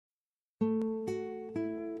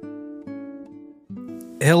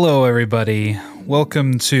Hello, everybody.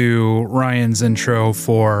 Welcome to Ryan's intro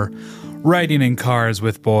for Riding in Cars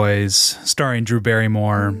with Boys, starring Drew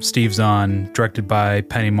Barrymore, Steve Zahn, directed by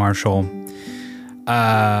Penny Marshall.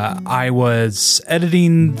 I was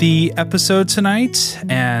editing the episode tonight,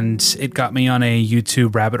 and it got me on a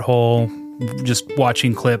YouTube rabbit hole, just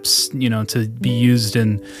watching clips, to be used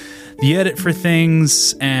in the edit for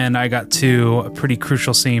things, and I got to a pretty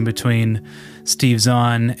crucial scene between Steve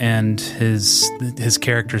Zahn and his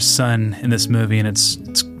character's son in this movie, and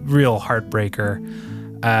it's real heartbreaker.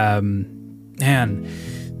 Man,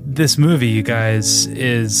 this movie, you guys,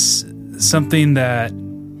 is something that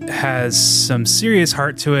has some serious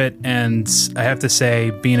heart to it, and I have to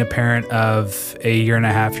say, being a parent of a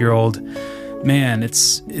 1.5-year-old, man,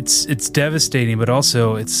 it's devastating, but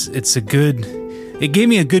also it gave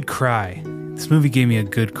me a good cry. This movie gave me a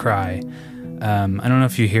good cry. I don't know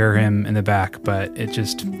if you hear him in the back, but it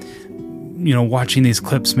just, watching these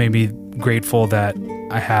clips made me grateful that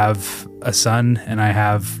I have a son and I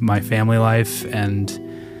have my family life. And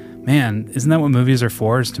man, isn't that what movies are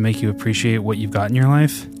for? Is to make you appreciate what you've got in your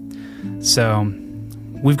life. So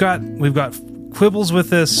we've got quibbles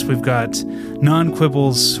with this. We've got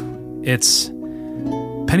non-quibbles. It's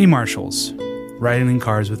Penny Marshall's Riding in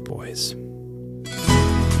Cars with Boys.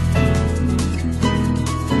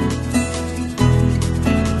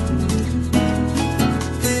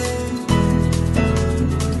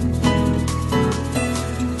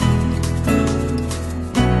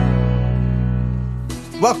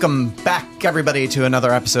 Welcome back, everybody, to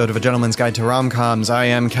another episode of A Gentleman's Guide to Rom-Coms. I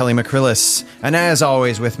am Kelly McCrillis, and as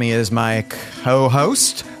always with me is my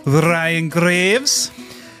co-host, Ryan Graves.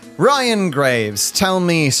 Ryan Graves, tell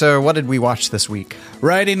me, sir, what did we watch this week?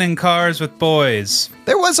 Riding in Cars with Boys.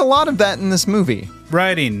 There was a lot of that in this movie.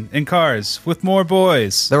 Riding in cars with more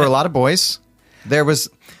boys. There were a lot of boys. There were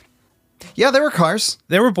cars.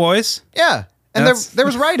 There were boys. Yeah, and there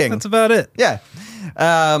was riding. That's about it. Yeah.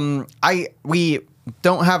 We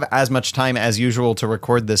don't have as much time as usual to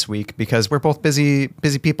record this week because we're both busy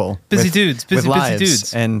people. Busy dudes with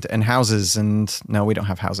lives and houses, and no, we don't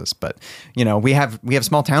have houses, but we have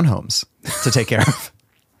small townhomes to take care of.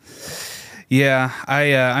 Yeah,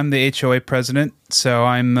 I'm the HOA president, so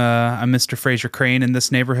I'm Mr. Fraser Crane in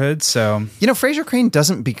this neighborhood. So Fraser Crane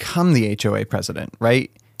doesn't become the HOA president,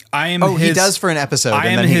 right? He does for an episode, I and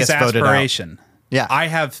am then he his gets voted aspiration. out. Yeah, I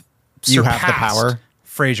have. You have the power.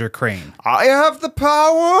 Fraser Crane. I have the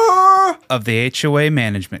power of the HOA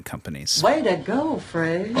management companies. Way to go,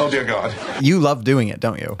 Fraser. Oh, dear God. You love doing it,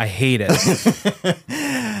 don't you? I hate it.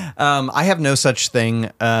 I have no such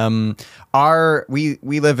thing. We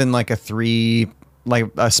live in a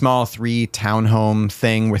small 3 townhome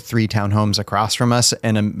thing with 3 townhomes across from us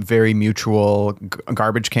and a very mutual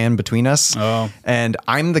garbage can between us. Oh. And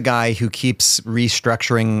I'm the guy who keeps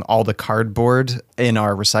restructuring all the cardboard in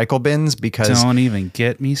our recycle bins because... Don't even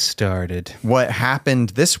get me started. What happened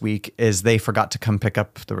this week is they forgot to come pick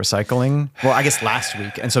up the recycling. Well, I guess last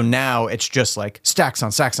week. And so now it's just like stacks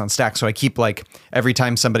on stacks on stacks. So I keep every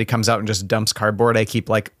time somebody comes out and just dumps cardboard, I keep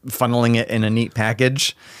funneling it in a neat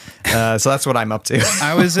package. So that's what I'm up to.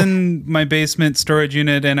 I was in my basement storage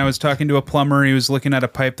unit and I was talking to a plumber. He was looking at a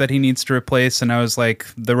pipe that he needs to replace. And I was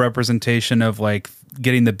the representation of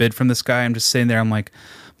getting the bid from this guy. I'm just sitting there. I'm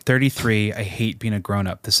 33. I hate being a grown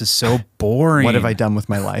up. This is so boring. What have I done with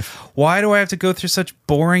my life? Why do I have to go through such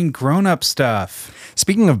boring grown up stuff?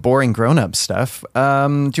 Speaking of boring grown up stuff,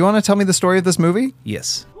 do you want to tell me the story of this movie?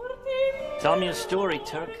 Yes. Tell me a story,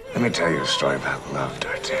 Turk. Let me tell you a story about love,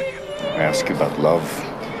 D'Artagnan. I ask you about love.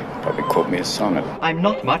 Probably quote me a sonnet. I'm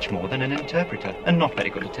not much more than an interpreter, and not very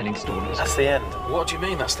good at telling stories. That's the end. What do you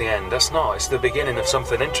mean that's the end? That's not. It's the beginning of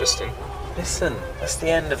something interesting. Listen, that's the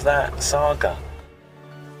end of that saga.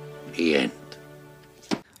 The end.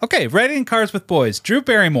 Okay, Riding in Cars with Boys. Drew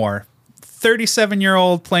Barrymore,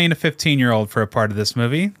 37-year-old playing a 15-year-old for a part of this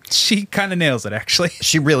movie. She kind of nails it, actually.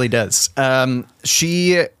 She really does.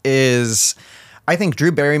 She is... I think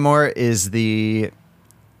Drew Barrymore is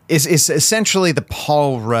essentially the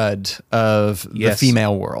Paul Rudd of the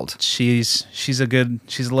female world. She's a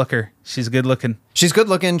looker. She's good looking. She's good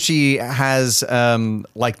looking. She has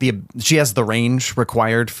she has the range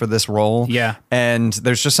required for this role. Yeah. And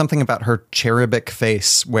there's just something about her cherubic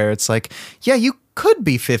face where it's yeah, you could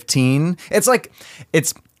be 15.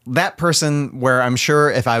 It's that person where I'm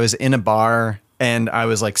sure if I was in a bar and I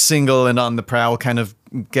was single and on the prowl kind of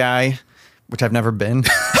guy, which I've never been.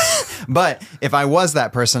 But if I was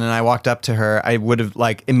that person and I walked up to her, I would have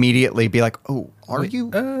like immediately be like, "Oh, are you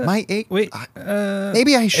my age? Wait,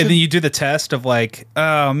 maybe I should." And then you do the test of like,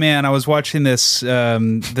 oh man, I was watching this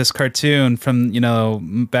this cartoon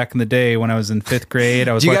from back in the day when I was in 5th grade.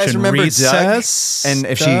 I was Do you watching guys remember Recess. Doug? And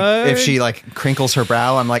if she like crinkles her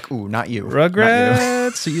brow, I'm like, "Ooh, not you,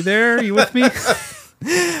 Rugrats, are you there? Are you with me?"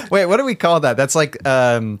 Wait, what do we call that? That's like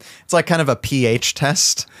it's like kind of a pH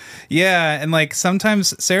test. Yeah, and like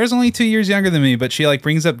sometimes Sarah's only 2 years younger than me, but she like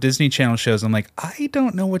brings up Disney Channel shows. I'm like, I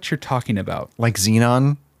don't know what you're talking about. Like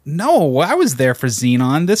Xenon? No, I was there for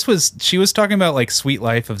Xenon. She was talking about like Sweet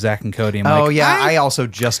Life of Zach and Cody. I'm Oh like, yeah, I also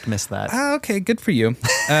just missed that. Okay, good for you.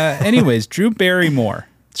 Anyways, Drew Barrymore.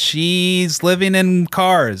 She's living in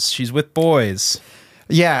cars. She's with boys.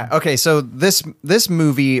 Yeah. Okay. So this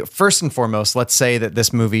movie, first and foremost, let's say that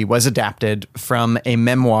this movie was adapted from a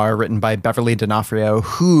memoir written by Beverly D'Onofrio,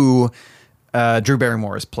 who Drew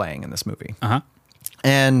Barrymore is playing in this movie. Uh-huh.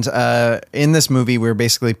 And in this movie, we're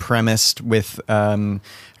basically premised with kind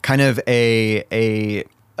of a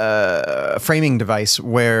framing device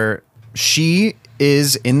where she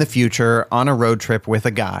is in the future on a road trip with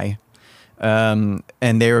a guy, and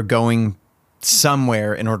they're going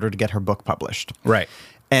somewhere in order to get her book published. Right.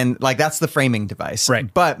 And like that's the framing device.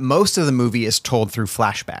 Right. But most of the movie is told through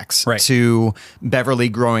flashbacks Right. to Beverly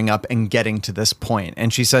growing up and getting to this point.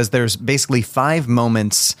 And she says there's basically 5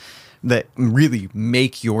 moments that really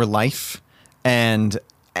make your life. And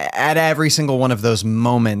at every single one of those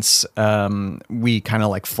moments, we kind of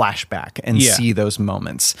like flashback and see those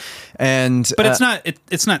moments. And But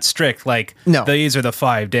it's not strict. Like, No. these are the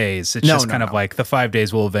 5 days. It's just kind of like the 5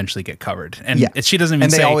 days will eventually get covered. And she doesn't even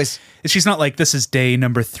And they say, always- she's not like, this is day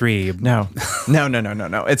number 3. No.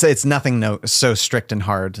 It's nothing so strict and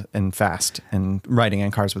hard and fast and riding in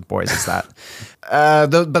cars with boys as that.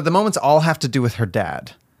 But the moments all have to do with her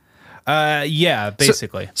dad. Yeah,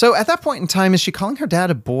 basically. So at that point in time, is she calling her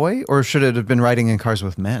dad a boy, or should it have been riding in cars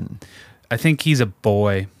with men? I think he's a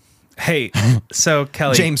boy. Hey, so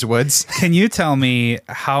Kelly, James Woods. can you tell me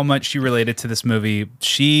how much you related to this movie?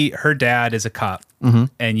 Her dad is a cop,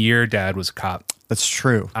 and your dad was a cop. That's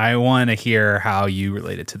true. I want to hear how you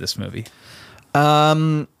related to this movie.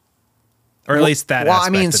 Or at least that. Well, I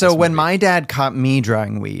aspect mean, of so this when movie. my dad caught me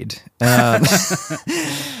drawing weed,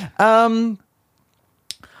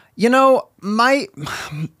 you know, my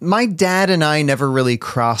dad and I never really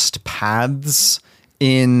crossed paths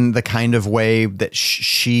in the kind of way that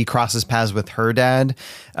she crosses paths with her dad.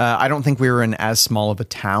 I don't think we were in as small of a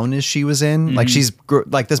town as she was in. Like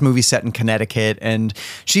like this movie's set in Connecticut, and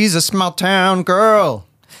she's a small town girl,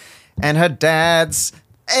 and her dad's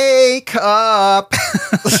a cop.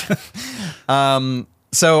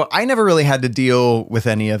 So I never really had to deal with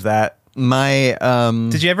any of that.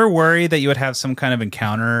 Did you ever worry that you would have some kind of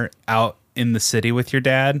encounter out in the city with your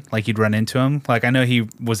dad? Like you'd run into him? Like I know he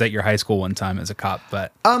was at your high school one time as a cop,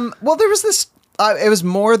 but well, there was this. It was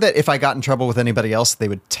more that if I got in trouble with anybody else, they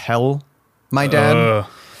would tell my dad.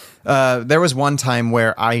 There was one time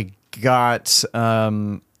where I got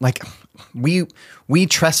like we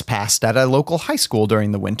trespassed at a local high school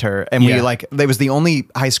during the winter, and it was the only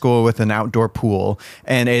high school with an outdoor pool,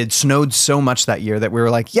 and it had snowed so much that year that we were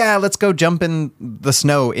like, yeah, let's go jump in the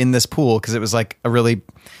snow in this pool, because it was like a really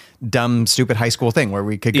dumb, stupid high school thing where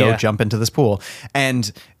we could go jump into this pool.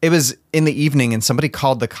 And it was in the evening, and somebody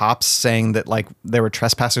called the cops saying that like there were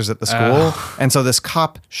trespassers at the school. And so this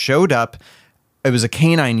cop showed up. It was a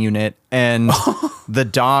canine unit, and the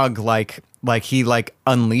dog he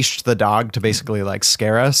unleashed the dog to basically like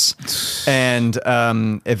scare us. And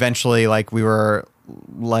eventually like we were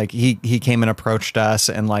like he came and approached us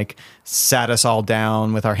and like sat us all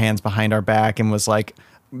down with our hands behind our back and was like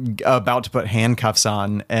about to put handcuffs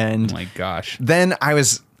on. And oh my gosh. Then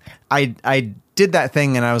I did that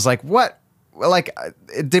thing, and I was like, what? Like,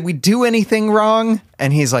 did we do anything wrong?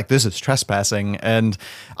 And he's like, this is trespassing. And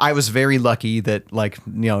I was very lucky that like,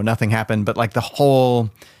 nothing happened. But like the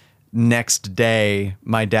whole next day,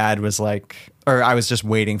 my dad was like, or I was just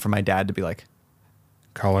waiting for my dad to be like,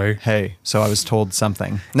 Color. hey, so I was told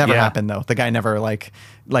something. Never happened though. The guy never like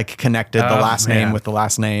connected the last name with the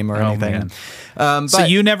last name or anything. So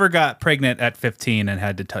you never got pregnant at 15 and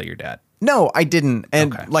had to tell your dad? No, I didn't.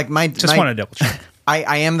 And like want to double check.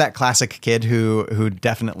 I am that classic kid who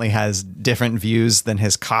definitely has different views than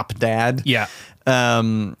his cop dad. Yeah. I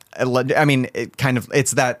mean,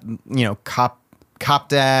 it's that, cop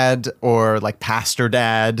dad or like pastor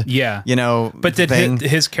dad. Yeah. But did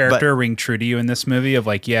his character ring true to you in this movie of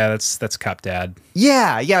like, yeah, that's cop dad?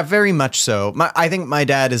 Yeah, very much so. I think my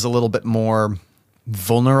dad is a little bit more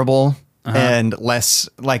vulnerable and less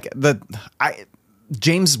like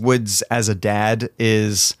James Woods as a dad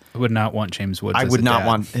is... I would not want James Woods I as would a not dad.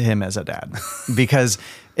 want him as a dad because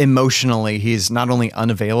emotionally he's not only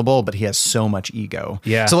unavailable, but he has so much ego.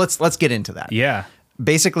 Yeah. So let's get into that. Yeah.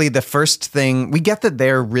 Basically, the first thing, we get that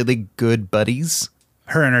they're really good buddies.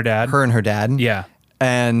 Her and her dad. Her and her dad. Yeah.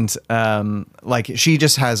 And like she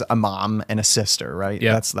just has a mom and a sister, right?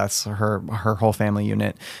 Yeah. That's her whole family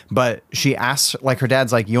unit. But she asks, like, her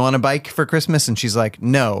dad's like, "You want a bike for Christmas?" And she's like,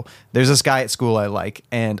 "No, there's this guy at school I like,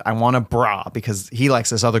 and I want a bra because he likes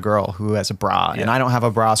this other girl who has a bra, and I don't have a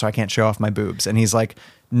bra, so I can't show off my boobs." And he's like,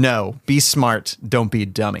 "No, be smart, don't be a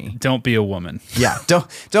dummy." Don't be a woman. Yeah,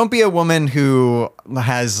 don't be a woman who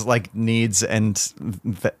has like needs and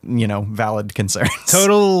valid concerns.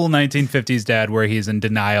 Total 1950s dad where he's in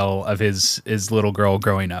denial of his little girl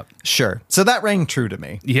growing up. Sure. So that rang true to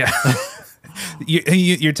me. Yeah.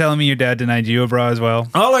 You're telling me your dad denied you a bra as well?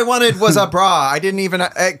 All I wanted was a bra. I didn't even.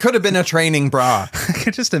 It could have been a training bra. I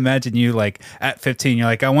could just imagine you like at 15. You're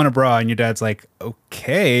like, I want a bra, and your dad's like,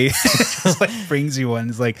 okay, just like brings you one.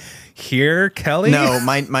 He's like, here, Kelly. No,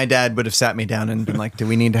 my dad would have sat me down and been like, "Do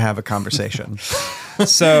we need to have a conversation?"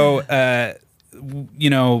 So,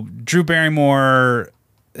 Drew Barrymore,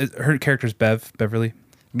 her character's Beverly.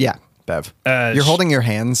 Yeah, Bev. You're holding your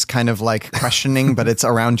hands, kind of like questioning, but it's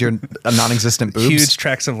around your non-existent boobs. Huge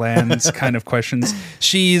tracts of lands kind of questions.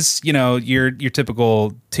 She's, your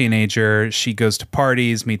typical teenager. She goes to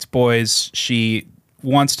parties, meets boys. She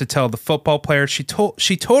wants to tell the football player. She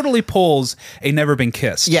totally pulls a never been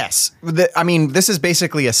kissed. Yes. This is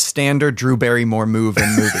basically a standard Drew Barrymore move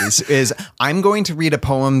in movies is I'm going to read a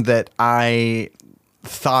poem that I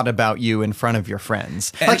thought about you in front of your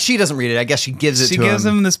friends. And like she doesn't read it. I guess she gives it to him. She gives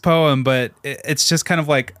him this poem, but it's just kind of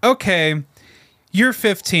like, okay, you're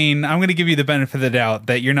 15. I'm going to give you the benefit of the doubt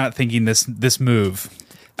that you're not thinking this move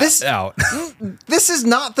out. This is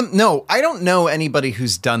not no, I don't know anybody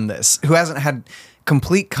who's done this, who hasn't had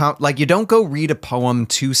complete you don't go read a poem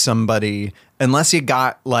to somebody unless you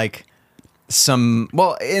got unless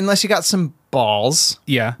you got some balls.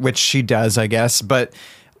 Yeah. Which she does, I guess. But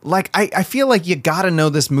I feel like you gotta know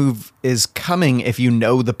this move is coming if you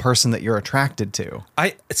know the person that you're attracted to.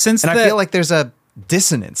 I feel like there's a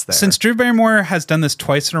dissonance there. Since Drew Barrymore has done this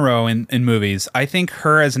twice in a row in movies, I think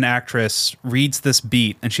her as an actress reads this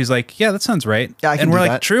beat and she's like, yeah, that sounds right. Yeah, I can and we're do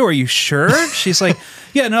like, that. Drew, are you sure? She's like,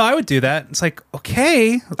 yeah, no, I would do that. It's like,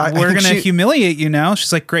 okay, we're going to humiliate you now.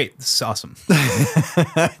 She's like, great, this is awesome.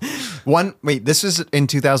 This is in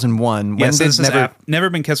 2001. Yes, Never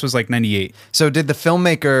Been Kissed was like 98. So did the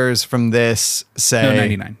filmmakers from this say... No,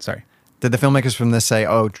 99, sorry. Did the filmmakers from this say,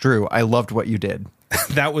 "Oh, Drew, I loved what you did.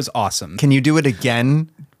 That was awesome. Can you do it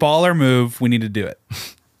again? Baller move. We need to do it."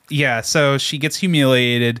 Yeah, so she gets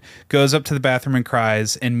humiliated, goes up to the bathroom and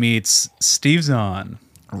cries, and meets Steve Zahn.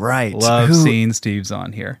 Right. Love seeing Steve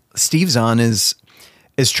Zahn here. Steve Zahn is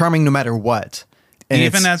charming no matter what. And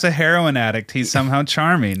even as a heroin addict, he's somehow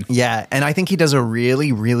charming. Yeah, and I think he does a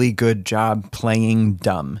really, really good job playing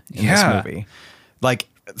dumb in this movie.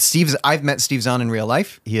 I've met Steve Zahn in real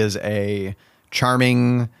life. He is a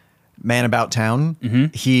charming man about town. Mm-hmm.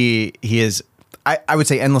 He is, I would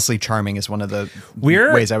say, endlessly charming is one of the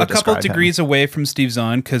ways I would describe him. We're a couple degrees away from Steve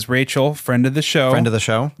Zahn because Rachel, friend of the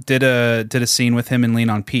show, did a scene with him in Lean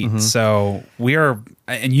on Pete. Mm-hmm. So we are,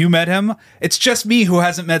 and you met him. It's just me who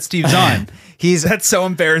hasn't met Steve Zahn. That's so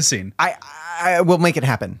embarrassing. I will make it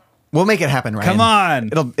happen. We'll make it happen, Ryan. Come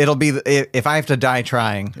on. It'll be, if I have to die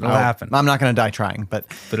trying, it'll happen. I'm not going to die trying, but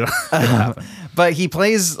it'll happen. But he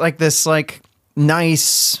plays like this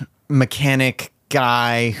nice mechanic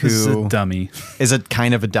guy who is a dummy. Is a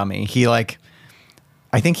kind of a dummy.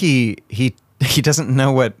 I think he doesn't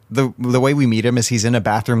know what the way we meet him is he's in a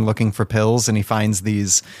bathroom looking for pills and he finds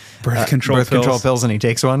these birth control pills and he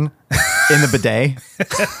takes one in the bidet.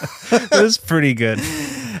 It was pretty good.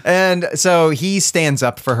 And so he stands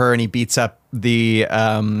up for her and he beats up the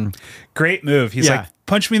great move. He's like,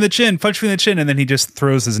 punch me in the chin, and then he just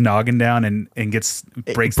throws his noggin down and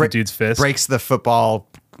breaks the dude's fist. Breaks the football.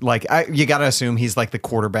 You got to assume he's like the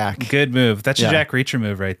quarterback. Good move. That's a Jack Reacher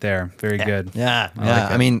move right there. Very good. Yeah.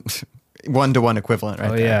 I mean, 1-to-1 equivalent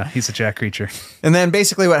right there. Oh, yeah. He's a Jack Reacher. And then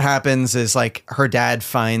basically what happens is her dad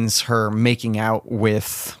finds her making out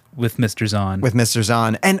with Mr. Zahn. With Mr.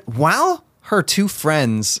 Zahn. And while her two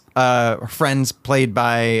friends played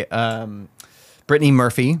by Brittany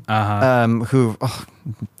Murphy, who...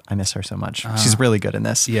 I miss her so much. She's really good in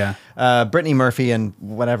this. Yeah. Brittany Murphy and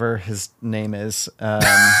whatever his name is.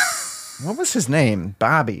 What was his name?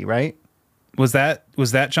 Bobby, right? Was that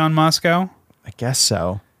John Moscow? I guess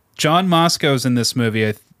so. John Moscow's in this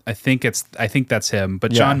movie. I think that's him.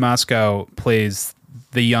 But John Moscow plays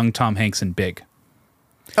the young Tom Hanks in Big.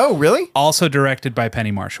 Oh, really? Also directed by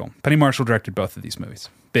Penny Marshall. Penny Marshall directed both of these movies,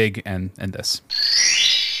 Big and this.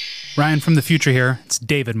 Ryan from the future here. It's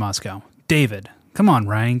David Moscow. David, come on,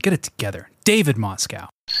 Ryan, get it together. David Moscow.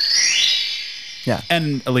 Yeah.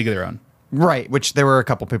 And A League of Their Own. Right, which there were a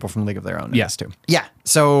couple people from League of Their Own in Yeah. this too. Yeah.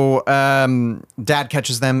 So dad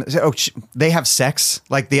catches them. They have sex.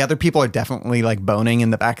 Like the other people are definitely like boning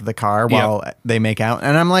in the back of the car while they make out.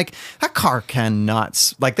 And I'm like, that car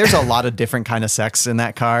cannot. Like there's a lot of different kind of sex in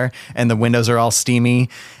that car, and the windows are all steamy.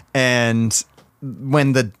 And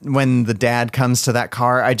when the dad comes to that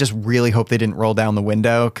car, I just really hope they didn't roll down the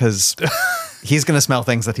window because he's gonna smell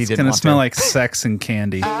things that he didn't want to. It's gonna smell like sex and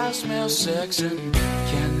candy. I smell sex and candy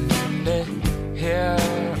here.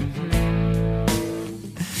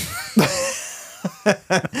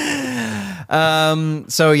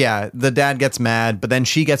 So yeah, the dad gets mad, but then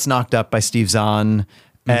she gets knocked up by Steve Zahn.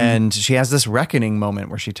 And she has this reckoning moment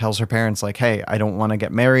where she tells her parents, like, hey, I don't want to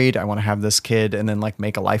get married. I want to have this kid and then like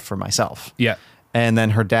make a life for myself. Yeah. And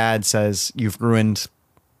then her dad says, you've ruined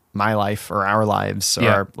my life or our lives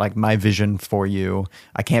or like my vision for you.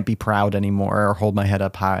 I can't be proud anymore or hold my head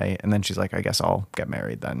up high. And then she's like, I guess I'll get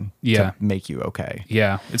married then to make you okay.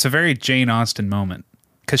 Yeah. It's a very Jane Austen moment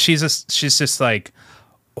because she's just like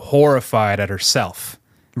horrified at herself.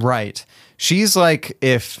 Right. She's like,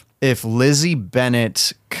 if Lizzie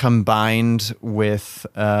Bennett combined with,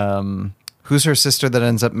 who's her sister that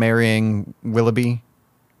ends up marrying Willoughby?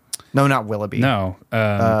 No, not Willoughby. No.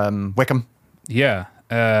 Wickham. Yeah.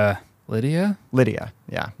 Lydia? Lydia.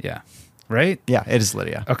 Yeah. Yeah. Right? Yeah, it is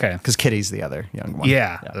Lydia. Okay. Because Kitty's the other young one.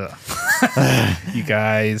 Yeah. You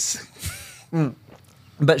guys.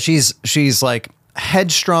 But she's like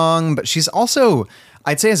headstrong, but she's also,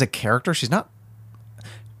 I'd say as a character, she's not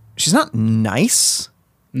nice.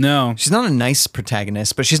 No. She's not a nice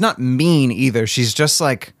protagonist, but she's not mean either. She's just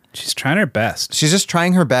like... She's trying her best. She's just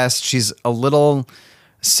trying her best. She's a little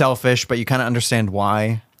selfish, but you kind of understand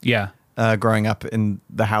why. Yeah. Growing up in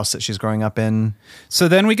the house that she's growing up in. So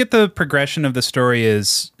then we get the progression of the story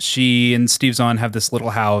is she and Steve Zahn have this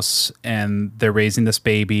little house and they're raising this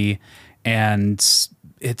baby and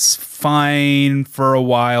it's fine for a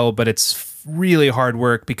while, but it's really hard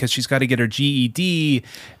work because she's got to get her GED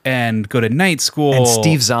and go to night school. And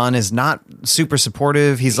Steve Zahn is not super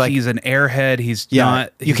supportive. He's an airhead. He's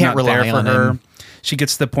you can't rely on him. She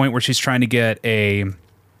gets to the point where she's trying to get a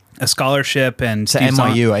scholarship and to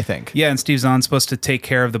NYU, I think. Yeah, and Steve Zahn's supposed to take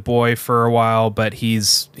care of the boy for a while, but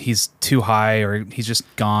he's too high or he's just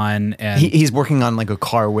gone. And he's working on like a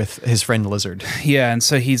car with his friend Lizard. Yeah, and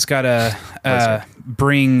so he's got to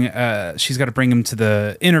she's got to bring him to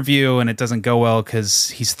the interview, and it doesn't go well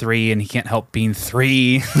because he's 3 and he can't help being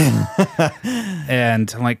 3.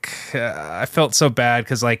 And I'm like, I felt so bad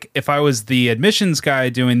because like if I was the admissions guy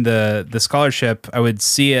doing the scholarship, I would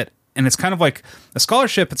see it. And it's kind of like a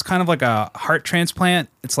scholarship. It's kind of like a heart transplant.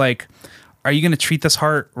 It's like, are you going to treat this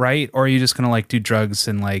heart right? Or are you just going to like do drugs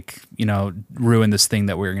and like, ruin this thing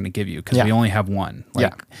that we're going to give you? Because we only have one.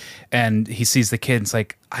 Like, and he sees the kid and it's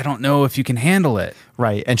like, I don't know if you can handle it.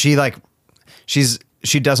 Right. And she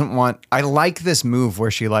doesn't want, I like this move where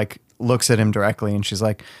she like looks at him directly and she's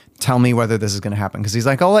like, tell me whether this is going to happen. Because he's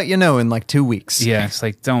like, I'll let you know in like 2 weeks. Yeah. It's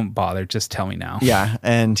like, don't bother. Just tell me now. Yeah.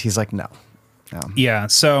 And he's like, no. Yeah.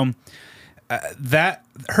 So that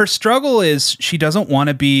her struggle is she doesn't want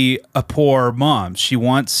to be a poor mom. She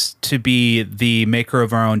wants to be the maker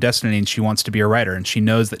of her own destiny, and she wants to be a writer, and she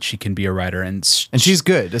knows that she can be a writer, and she's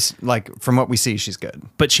good. Just like from what we see, she's good.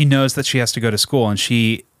 But she knows that she has to go to school, and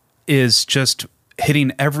she is just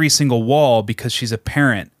hitting every single wall because she's a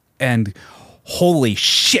parent. And holy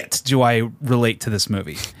shit, do I relate to this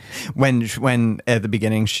movie? When at the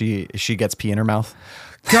beginning she gets pee in her mouth.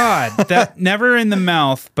 God, that never in the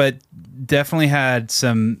mouth, but definitely had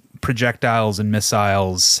some projectiles and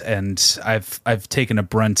missiles, and I've taken a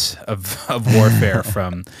brunt of warfare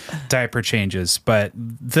from diaper changes. But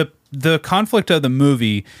the conflict of the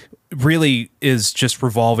movie really is just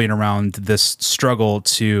revolving around this struggle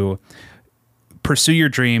to pursue your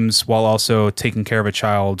dreams while also taking care of a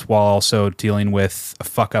child, while also dealing with a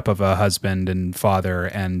fuck up of a husband and father.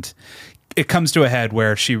 And it comes to a head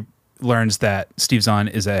where she learns that Steve Zahn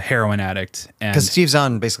is a heroin addict. Because Steve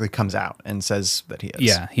Zahn basically comes out and says that he is.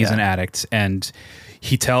 Yeah, he's an addict. And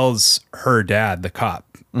he tells her dad, the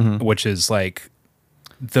cop, which is like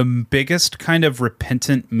the biggest kind of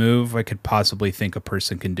repentant move I could possibly think a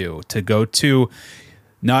person can do. To go to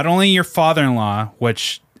not only your father-in-law,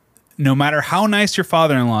 which no matter how nice your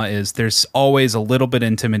father-in-law is, there's always a little bit of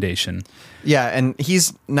intimidation. Yeah, and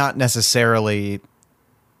he's not necessarily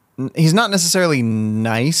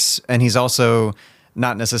nice, and he's also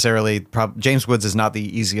not necessarily. James Woods is not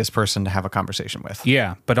the easiest person to have a conversation with.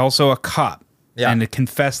 Yeah, but also a cop. Yeah. And to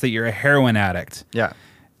confess that you're a heroin addict. Yeah.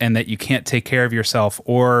 And that you can't take care of yourself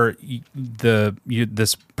or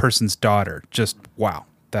this person's daughter. Just, wow,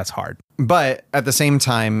 that's hard. But at the same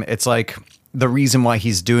time, it's like the reason why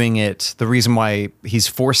he's doing it, the reason why he's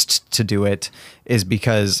forced to do it is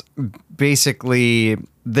because basically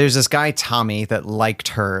there's this guy, Tommy, that liked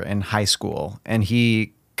her in high school. And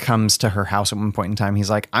he comes to her house at one point in time. He's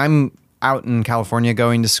like, I'm out in California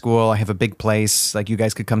going to school. I have a big place. Like, you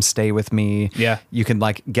guys could come stay with me. Yeah. You can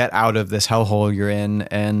like get out of this hellhole you're in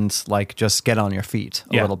and like just get on your feet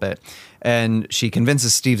a little bit. And she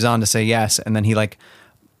convinces Steve Zahn to say yes. And then he like,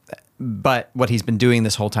 but what he's been doing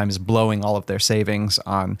this whole time is blowing all of their savings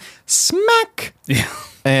on smack. Yeah.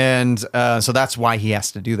 And so that's why he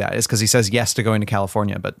has to do that, is because he says yes to going to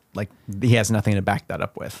California, but like he has nothing to back that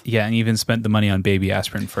up with. Yeah. And even spent the money on baby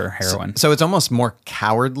aspirin for heroin. So it's almost more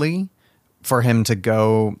cowardly for him to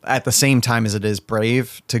go at the same time as it is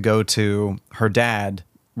brave to go to her dad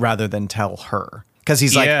rather than tell her. Because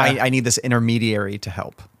he's like, I need this intermediary to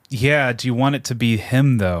help. Yeah. Do you want it to be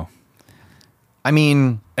him, though? I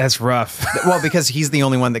mean, that's rough. Well, because he's the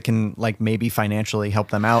only one that can like maybe financially help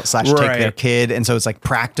them out / take their kid. And so it's like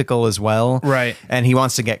practical as well. Right. And he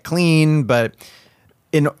wants to get clean, but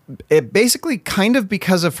it basically kind of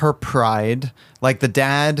because of her pride, like the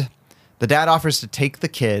dad offers to take the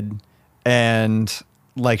kid and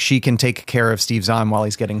like she can take care of Steve Zahn while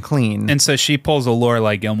he's getting clean. And so she pulls a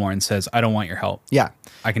Lorelai Gilmore and says, I don't want your help. Yeah.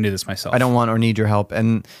 I can do this myself. I don't want or need your help.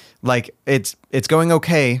 And like, it's going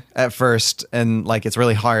okay at first. And like, it's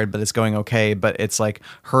really hard, but it's going okay. But it's like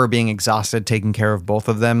her being exhausted, taking care of both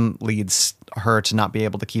of them leads her to not be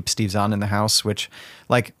able to keep Steve Zahn in the house, which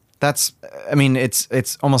like, it's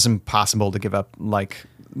almost impossible to give up like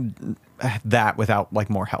that without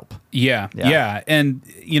like more help. Yeah. And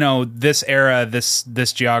you know, this era,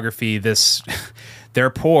 this geography,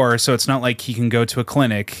 they're poor, so it's not like he can go to a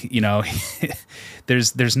clinic, you know.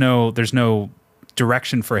 there's no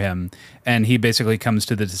direction for him, and he basically comes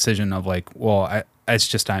to the decision of like, well,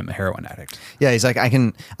 I'm a heroin addict. Yeah, he's like, I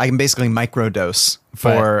can basically microdose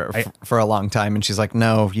for a long time, and she's like,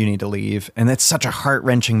 no, you need to leave. And it's such a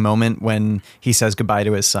heart-wrenching moment when he says goodbye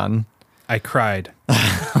to his son. I cried.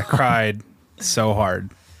 I cried so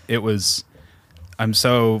hard. Was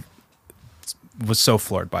so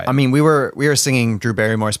floored by it. I mean, we were singing Drew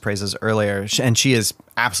Barrymore's praises earlier, and she is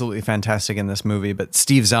absolutely fantastic in this movie. But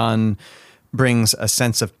Steve Zahn brings a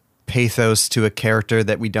sense of pathos to a character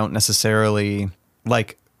that we don't necessarily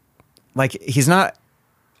like. Like, he's not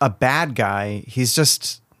a bad guy. He's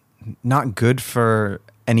just not good for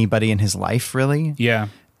anybody in his life, really. Yeah,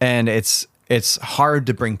 and it's hard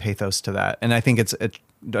to bring pathos to that, and I think it's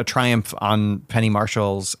a triumph on Penny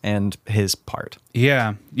Marshall's and his part.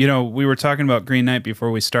 Yeah. You know, we were talking about Green Knight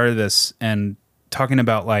before we started this, and talking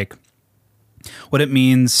about like what it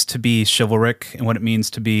means to be chivalric and what it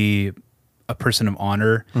means to be a person of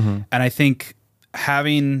honor. Mm-hmm. And I think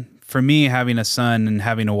having a son and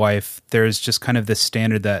having a wife, there's just kind of this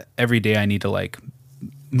standard that every day I need to like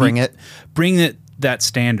bring that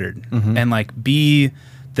standard, mm-hmm. and like be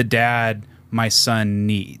the dad my son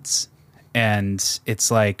needs. And it's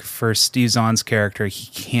like, for Steve Zahn's character, he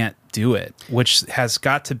can't do it, which has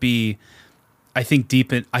got to be, I think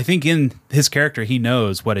in his character, he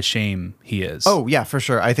knows what a shame he is. Oh yeah, for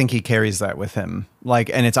sure. I think he carries that with him. Like,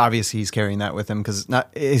 and it's obvious he's carrying that with him, because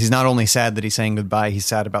he's not only sad that he's saying goodbye, he's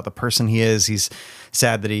sad about the person he is. He's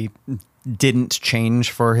sad that he didn't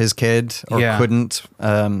change for his kid or couldn't.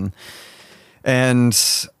 And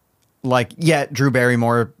like, yet Drew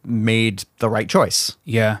Barrymore made the right choice.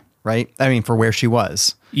 Yeah. Right? I mean, for where she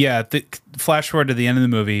was. Yeah. Flash forward to the end of the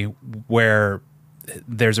movie where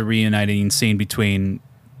there's a reuniting scene between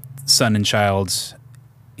son and child.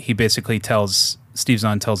 He basically Steve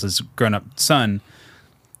Zahn tells his grown-up son,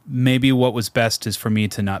 maybe what was best is for me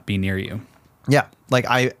to not be near you. Yeah. Like,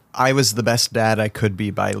 I was the best dad I could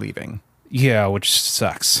be by leaving. Yeah, which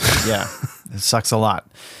sucks. Yeah. It sucks a lot.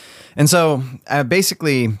 And so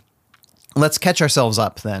basically, let's catch ourselves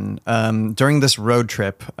up then. During this road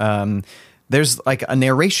trip, there's like a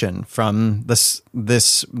narration from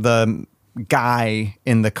the guy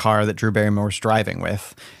in the car that Drew Barrymore's driving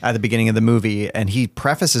with at the beginning of the movie, and he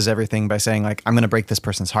prefaces everything by saying like, I'm going to break this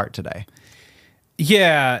person's heart today.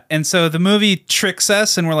 Yeah, and so the movie tricks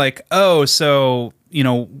us, and we're like, oh, so, you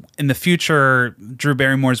know, in the future, Drew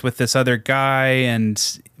Barrymore's with this other guy,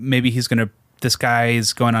 and maybe this guy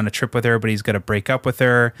is going on a trip with her, but he's going to break up with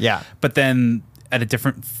her. Yeah. But then at a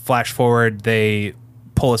different flash forward, they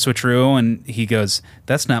pull a switcheroo, and he goes,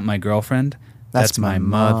 that's not my girlfriend. That's my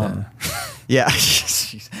mother. Yeah.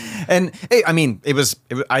 And hey, I mean,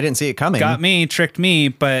 I didn't see it coming. Got me, tricked me,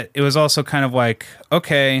 but it was also kind of like,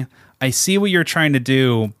 okay, I see what you're trying to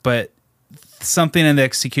do, but something in the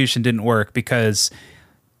execution didn't work, because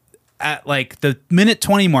at like the minute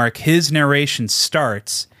 20 mark, his narration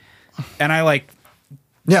starts, and I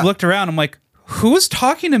looked around. I'm like, who's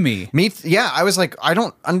talking to me? I was like, I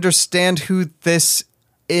don't understand who this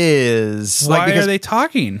is. Why are they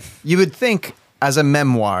talking? You would think, as a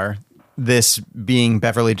memoir, this being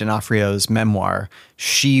Beverly D'Onofrio's memoir,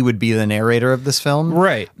 she would be the narrator of this film.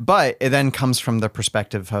 Right. But it then comes from the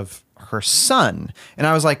perspective of her son. And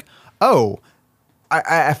I was like, oh,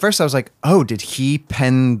 at first I was like, oh, did he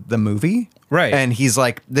pen the movie? Right. And he's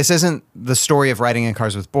like, this isn't the story of Riding in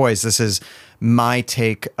Cars with Boys. This is my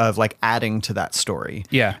take of like adding to that story.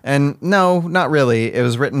 Yeah. And no, not really. It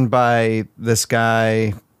was written by this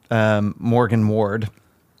guy, Morgan Ward,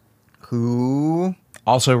 who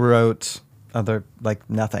also wrote other, like,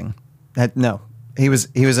 nothing. No, he was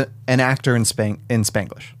an actor in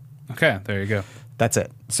Spanglish. Okay, there you go. That's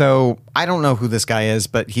it. So I don't know who this guy is,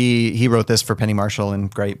 but he wrote this for Penny Marshall,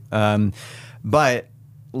 and great. But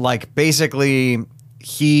like basically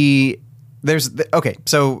so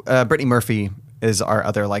Brittany Murphy is our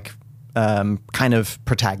other like kind of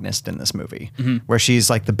protagonist in this movie, where she's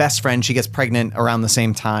like the best friend. She gets pregnant around the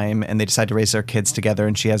same time, and they decide to raise their kids together.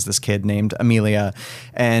 And she has this kid named Amelia,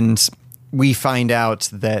 and we find out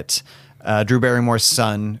that Drew Barrymore's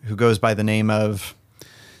son, who goes by the name of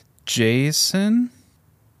Jason?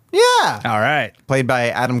 Yeah. All right. Played by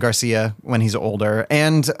Adam Garcia when he's older.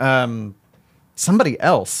 And somebody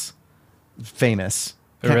else famous.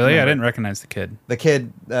 Can't Really? remember. I didn't recognize the kid.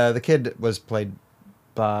 The kid was played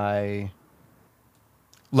by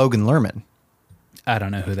Logan Lerman. I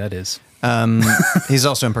don't know who that is. He's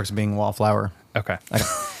also in Perks of Being a Wallflower. Okay.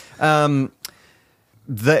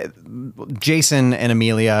 Jason and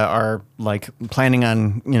Amelia are like planning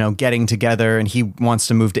on, getting together, and he wants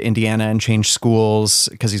to move to Indiana and change schools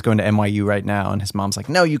because he's going to NYU right now. And his mom's like,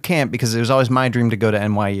 no, you can't, because it was always my dream to go to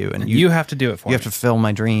NYU. And you have to do it for me. You have to fulfill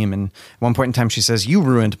my dream. And at one point in time, she says, you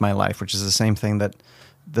ruined my life, which is the same thing that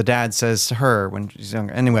the dad says to her when she's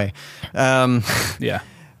younger. Anyway. Yeah.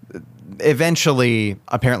 Eventually,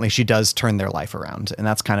 apparently, she does turn their life around. And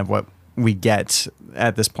that's kind of what we get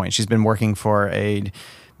at this point. She's been working for a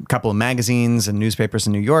couple of magazines and newspapers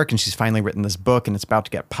in New York, and she's finally written this book, and it's about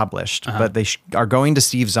to get published. But they are going to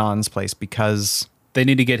Steve Zahn's place because they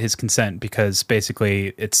need to get his consent, because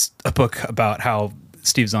basically it's a book about how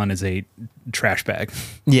Steve Zahn is a trash bag.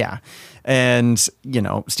 Yeah. And,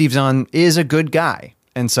 Steve Zahn is a good guy.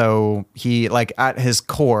 And so he, like, at his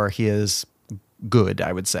core, he is good,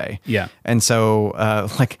 I would say. Yeah. And so,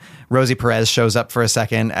 like, Rosie Perez shows up for a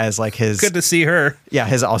second as, like, his... Good to see her. Yeah,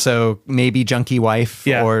 his also maybe junkie wife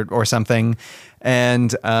or something.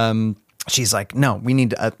 And she's like, no, we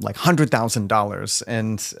need, like, $100,000.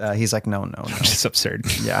 And he's like, no. It's absurd.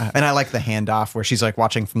 Yeah. And I like the handoff where she's, like,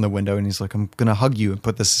 watching from the window, and he's like, I'm going to hug you and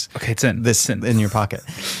put this... Okay, it's in your pocket.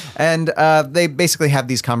 And they basically have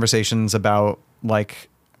these conversations about, like,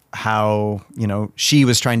 how, she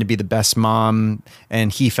was trying to be the best mom,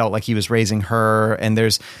 and he felt like he was raising her. And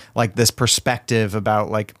there's like this perspective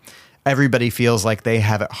about like everybody feels like they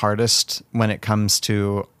have it hardest when it comes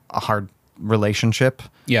to a hard relationship.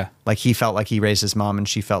 Yeah. Like he felt like he raised his mom, and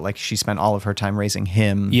she felt like she spent all of her time raising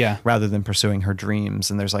him rather than pursuing her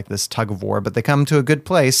dreams. And there's like this tug of war, but they come to a good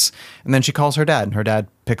place, and then she calls her dad, and her dad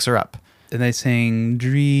picks her up. And they sing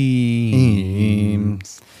Dreams.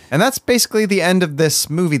 And that's basically the end of this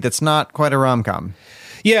movie that's not quite a rom-com.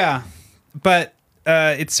 Yeah, but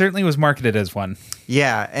it certainly was marketed as one.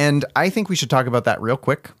 Yeah, and I think we should talk about that real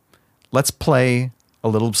quick. Let's play a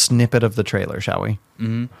little snippet of the trailer, shall we?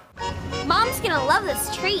 Mm-hmm. Mom's gonna love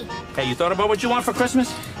this tree. Hey, you thought about what you want for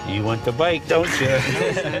Christmas? You want the bike, don't you?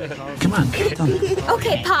 Come on, get it done.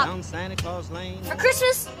 Okay, Pop. For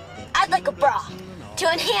Christmas, I'd like a bra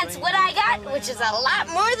to enhance what I got, which is a lot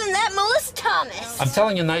more than that Melissa Thomas. I'm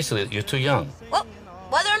telling you nicely that you're too young. Well,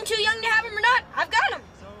 whether I'm too young to have him or not, I've got him.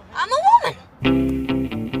 I'm a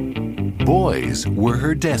woman. Boys were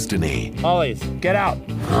her destiny. Always, get out.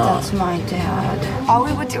 That's my dad. All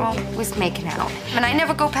we were doing was making out. And I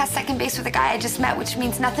never go past second base with a guy I just met, which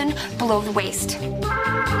means nothing below the waist.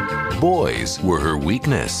 Boys were her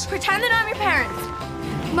weakness. Pretend that I'm your parents.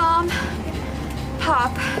 Mom,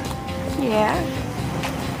 Pop. Yeah?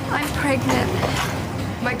 I'm pregnant.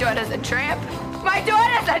 My daughter's a tramp. My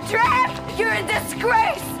daughter's a tramp! You're a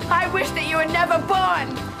disgrace! I wish that you were never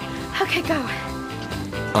born. Okay, go.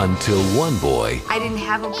 Until one boy... I didn't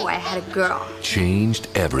have a boy, I had a girl. ...changed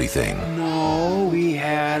everything. No, we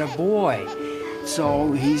had a boy.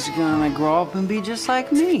 So he's gonna grow up and be just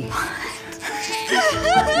like me.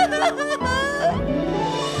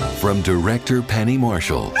 From director Penny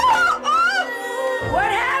Marshall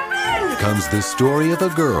What happened? comes the story of a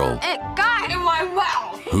girl It got in my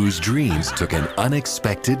mouth. whose dreams took an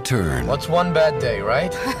unexpected turn. What's one bad day,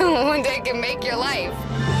 right? One day can make your life.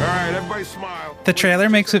 All right, everybody smile. The trailer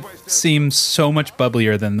makes it seem so much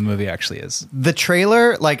bubblier than the movie actually is. The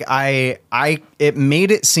trailer, like it made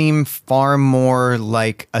it seem far more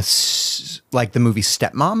like like the movie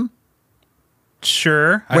Stepmom.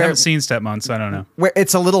 Sure. I haven't seen Stepmom, so I don't know. Where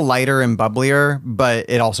it's a little lighter and bubblier, but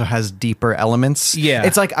it also has deeper elements. Yeah.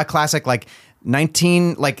 It's like a classic, like late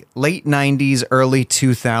 90s, early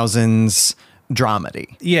 2000s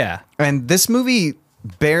dramedy. Yeah. And this movie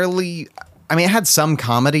barely, I mean, it had some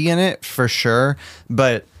comedy in it for sure,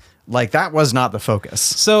 but like that was not the focus.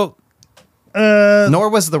 So, nor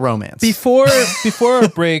was the romance. Before our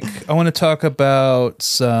break, I want to talk about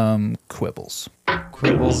some quibbles.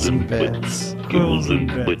 Quibbles and bits. Quibbles and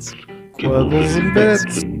bits. Quibbles and bits.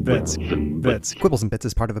 Bits. Quibbles and Bits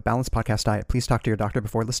is part of a balanced podcast diet. Please talk to your doctor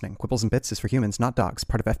before listening. Quibbles and Bits is for humans, not dogs.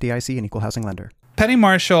 Part of FDIC and Equal Housing Lender. Penny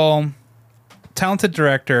Marshall, talented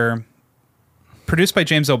director, produced by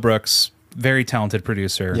James L. Brooks, very talented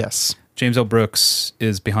producer. Yes. James L. Brooks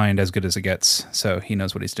is behind As Good as It Gets, so he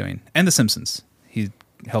knows what he's doing. And The Simpsons. He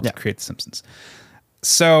helped create The Simpsons.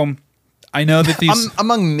 So I know that these...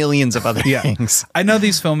 among millions of other things. I know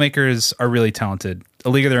these filmmakers are really talented. A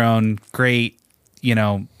League of Their Own, great,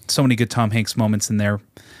 so many good Tom Hanks moments in there.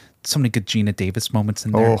 So many good Gina Davis moments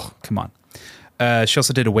in there. Oh. Come on. She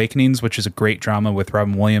also did Awakenings, which is a great drama with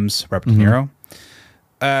Robin Williams, Robert De Niro.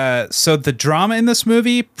 So the drama in this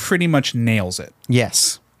movie pretty much nails it.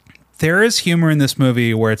 Yes. There is humor in this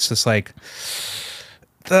movie where it's just like,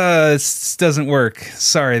 this doesn't work.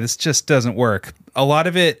 Sorry, this just doesn't work. A lot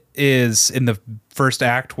of it is in the first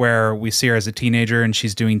act where we see her as a teenager and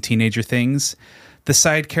she's doing teenager things. The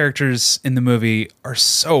side characters in the movie are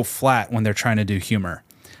so flat when they're trying to do humor.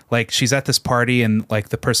 Like she's at this party and like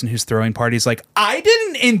the person who's throwing parties like, I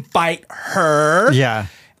didn't invite her. Yeah.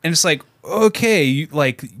 And it's like, okay, you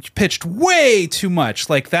pitched way too much.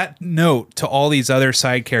 Like that note to all these other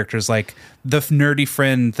side characters, like the nerdy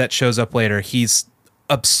friend that shows up later, he's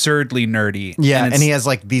absurdly nerdy. Yeah, and he has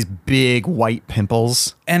like these big white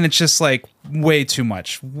pimples. And it's just like way too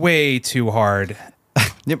much, way too hard.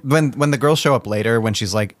 When the girls show up later, when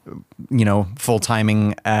she's like, full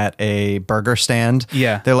timing at a burger stand,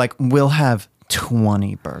 they're like, we'll have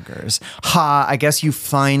 20 burgers. Ha, I guess you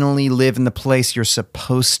finally live in the place you're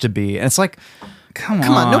supposed to be. And it's like, come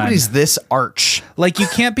on, nobody's this arch. Like you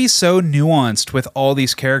can't be so nuanced with all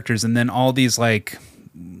these characters and then all these like,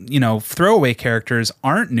 throwaway characters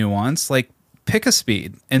aren't nuanced. Like pick a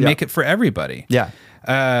speed and make it for everybody. Yeah.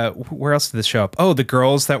 Where else did this show up? Oh, the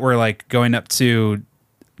girls that were like going up to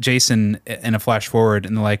Jason in a flash forward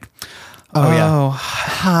and they're like,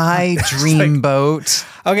 hi, dreamboat.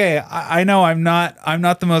 Okay, I know I'm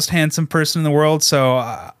not the most handsome person in the world, so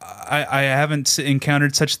I haven't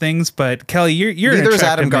encountered such things. But Kelly, you're Neither an is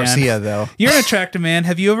Adam attractive man. Garcia, though. You're an attractive man.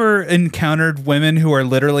 Have you ever encountered women who are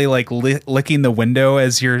literally like licking the window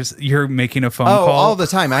as you're making a phone call? All the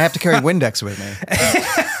time. I have to carry Windex with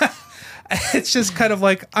me. It's just kind of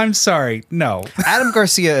like, I'm sorry, no. Adam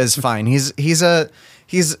Garcia is fine. He's a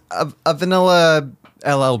vanilla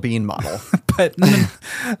LL Bean model. But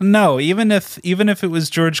no, even if it was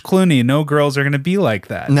George Clooney, no girls are going to be like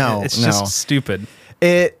that. No, it's just stupid.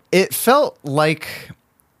 It felt like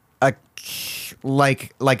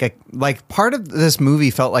part of this movie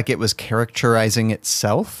felt like it was characterizing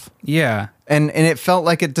itself. Yeah. And it felt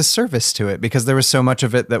like a disservice to it because there was so much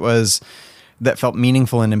of it that felt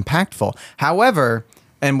meaningful and impactful. However,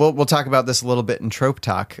 and we'll talk about this a little bit in Trope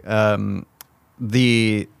Talk,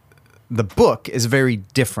 the book is very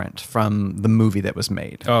different from the movie that was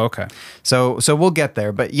made. Oh, okay. So we'll get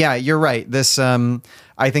there. But yeah, you're right. This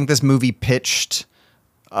I think this movie pitched,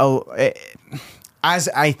 as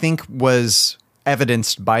I think was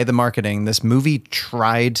evidenced by the marketing, this movie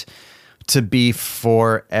tried to be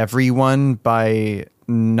for everyone by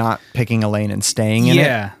not picking a lane and staying in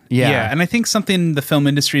it. Yeah. And I think something the film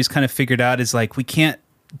industry has kind of figured out is like, we can't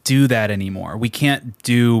do that anymore. We can't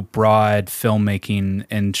do broad filmmaking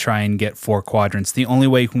and try and get 4 quadrants. The only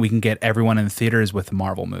way we can get everyone in the theater is with a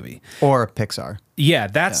Marvel movie. Or Pixar. Yeah,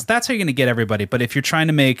 that's how you're going to get everybody. But if you're trying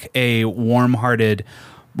to make a warm-hearted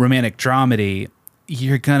romantic dramedy,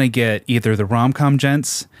 you're going to get either the rom-com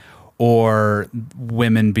gents or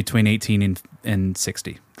women between 18 and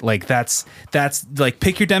 60. Like that's like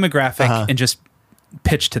pick your demographic and just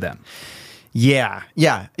pitch to them. Yeah.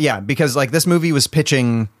 Because like this movie was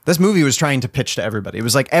trying to pitch to everybody. It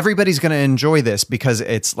was like, everybody's going to enjoy this because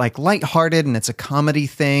it's like lighthearted and it's a comedy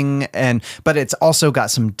thing. But it's also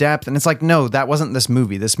got some depth. And it's like, no, that wasn't this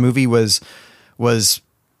movie. This movie was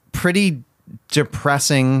pretty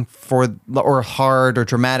depressing or hard or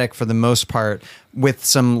dramatic for the most part, with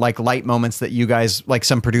some like light moments that you guys, like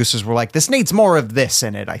some producers were like, this needs more of this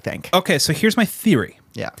in it, I think. Okay. So here's my theory.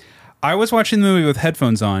 Yeah. I was watching the movie with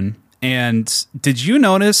headphones on. And did you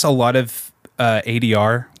notice a lot of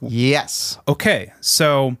ADR? Yes. Okay,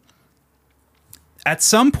 so at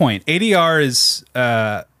some point, ADR is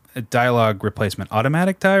a dialogue replacement,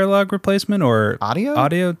 automatic dialogue replacement, or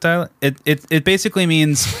audio dialogue. It basically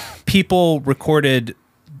means people recorded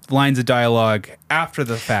lines of dialogue after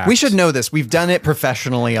the fact. We should know this. We've done it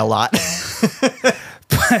professionally a lot.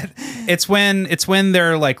 But it's when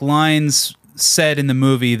there are like lines said in the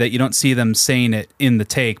movie that you don't see them saying it in the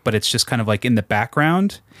take, but it's just kind of like in the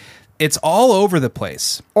background. It's all over the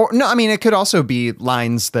place. Or no, I mean, it could also be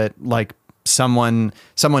lines that like someone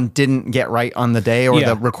didn't get right on the day, or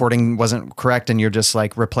the recording wasn't correct, and you're just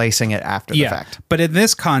like replacing it after the fact. But in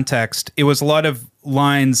this context, it was a lot of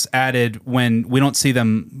lines added when we don't see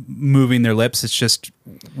them moving their lips. It's just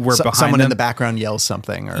we're behind someone them. in the background yells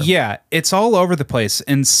something. Or it's all over the place.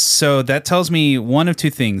 And so that tells me one of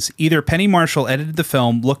two things. Either Penny Marshall edited the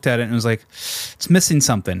film, looked at it, and was like, it's missing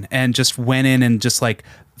something, and just went in and just like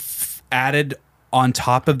added on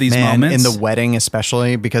top of these moments. In the wedding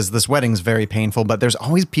especially, because this wedding's very painful, but there's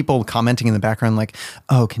always people commenting in the background like,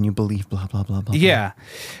 oh, can you believe blah, blah, blah, blah. Yeah.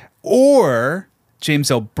 Or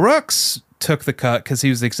James L. Brooks took the cut because he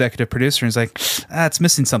was the executive producer and was like, it's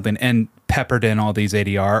missing something, and peppered in all these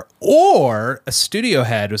ADR. Or a studio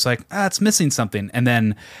head was like, it's missing something, and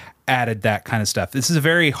then added that kind of stuff. This is a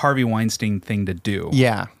very Harvey Weinstein thing to do.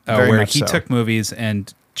 Yeah. Where he took movies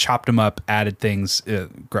and chopped them up, added things,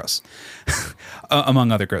 gross,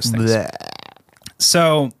 among other gross things. Blech.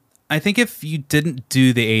 So I think if you didn't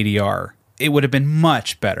do the ADR, it would have been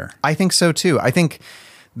much better. I think so too. I think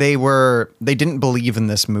they didn't believe in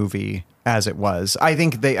this movie as it was. I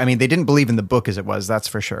think they didn't believe in the book as it was. That's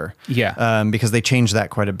for sure. Yeah. Because they changed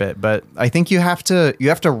that quite a bit. But I think you have to,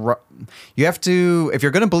 if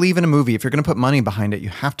you're going to believe in a movie, if you're going to put money behind it, you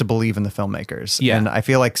have to believe in the filmmakers. Yeah. And I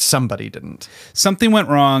feel like somebody didn't. Something went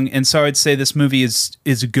wrong. And so I'd say this movie is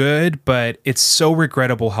good, but it's so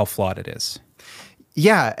regrettable how flawed it is.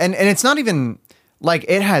 Yeah. And it's not even like,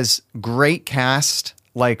 it has great cast,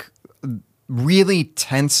 like really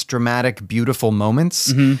tense, dramatic, beautiful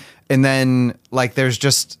moments. Mm-hmm. And then like there's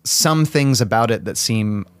just some things about it that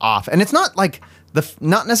seem off. And it's not like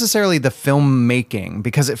not necessarily the filmmaking,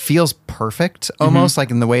 because it feels perfect almost,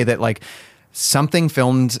 like in the way that like something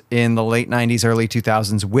filmed in the late 90s, early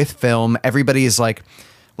 2000s with film, everybody is like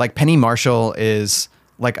Penny Marshall is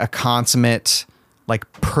like a consummate, like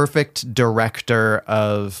perfect director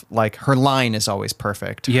of like, her line is always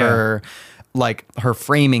perfect. Yeah. Her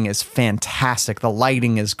framing is fantastic. The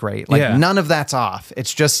lighting is great. Like none of that's off.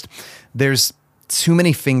 It's just, there's too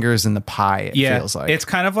many fingers in the pie, it feels like. It's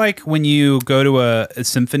kind of like when you go to a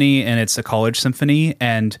symphony and it's a college symphony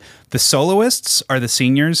and the soloists are the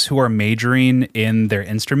seniors who are majoring in their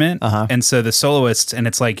instrument. And so the soloists, and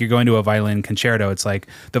it's like you're going to a violin concerto, it's like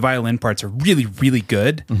the violin parts are really, really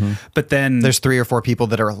good. But then there's 3 or 4 people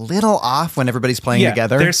that are a little off when everybody's playing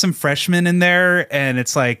together. There's some freshmen in there, and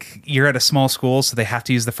it's like you're at a small school, so they have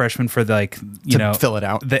to use the freshmen for the, like, to fill it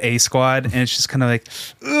out. The A squad. And it's just kind of like,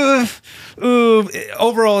 ooh,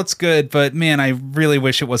 overall it's good, but man, I really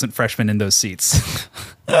wish it wasn't freshmen in those seats.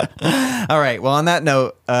 All right. Well, on that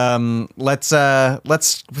note, let's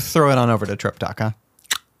throw it on over to Trope Talk, huh?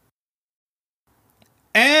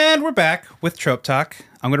 And we're back with Trope Talk.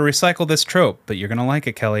 I'm going to recycle this trope, but you're going to like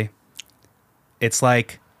it, Kelly. It's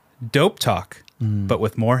like dope talk, but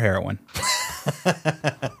with more heroin.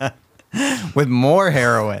 With more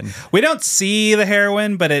heroin. We don't see the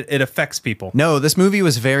heroin, but it affects people. No, this movie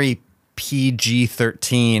was very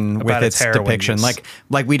PG-13 with its depiction. Use.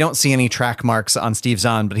 Like we don't see any track marks on Steve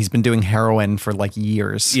Zahn, but he's been doing heroin for like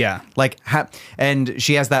years. Yeah. And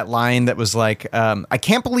she has that line that was like, I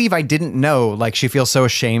can't believe I didn't know. Like, she feels so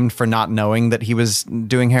ashamed for not knowing that he was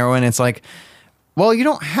doing heroin. It's like, well, you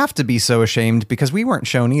don't have to be so ashamed because we weren't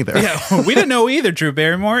shown either. Yeah, we didn't know either, Drew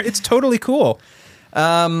Barrymore. It's totally cool.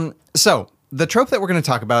 So the trope that we're going to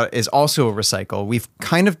talk about is also a recycle. We've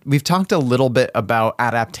talked a little bit about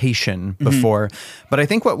adaptation before, but I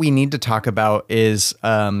think what we need to talk about is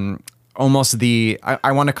almost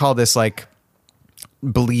I want to call this like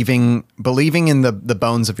believing in the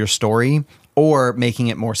bones of your story, or making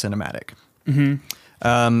it more cinematic.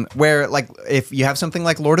 Where like if you have something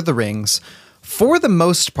like Lord of the Rings, for the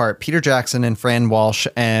most part, Peter Jackson and Fran Walsh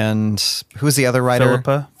and who's the other writer?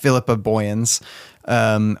 Philippa Boyens,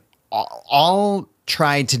 all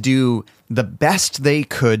tried to do the best they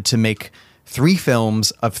could to make 3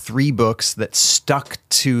 films of 3 books that stuck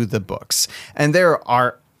to the books. And there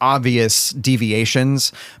are obvious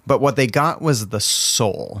deviations, but what they got was the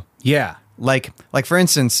soul. Yeah. Like for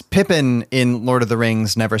instance, Pippin in Lord of the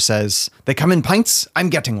Rings never says, "They come in pints, I'm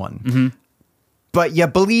getting one." Mm-hmm. But you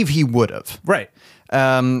believe he would have. Right.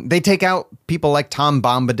 They take out people like Tom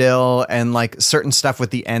Bombadil, and like certain stuff with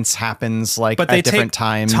the Ents happens like but at different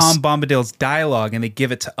times. Tom Bombadil's dialogue and they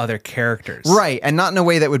give it to other characters. Right. And not in a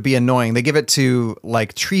way that would be annoying. They give it to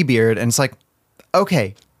like Treebeard, and it's like,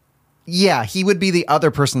 okay, yeah, he would be the other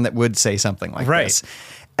person that would say something like this.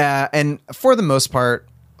 And for the most part,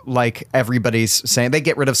 like everybody's saying, they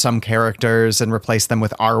get rid of some characters and replace them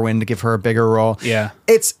with Arwen to give her a bigger role. Yeah.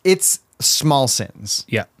 It's small sins.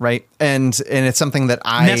 Yeah. Right. And it's something that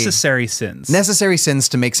necessary sins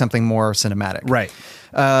to make something more cinematic. Right.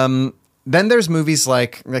 Then there's movies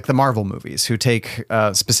like the Marvel movies who take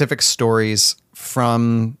specific stories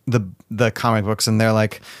from the comic books, and they're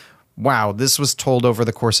like, wow, this was told over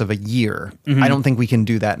the course of a year. Mm-hmm. I don't think we can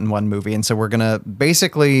do that in one movie. And so we're going to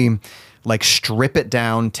basically like strip it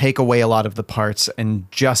down, take away a lot of the parts, and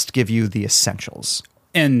just give you the essentials.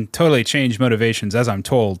 And totally change motivations, as I'm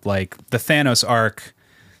told. Like the Thanos arc,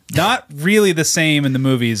 not really the same in the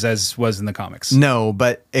movies as was in the comics. No,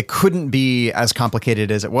 but it couldn't be as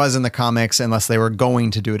complicated as it was in the comics unless they were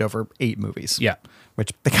going to do it over 8 movies. Yeah.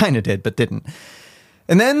 Which they kind of did, but didn't.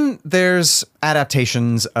 And then there's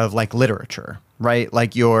adaptations of like literature, right?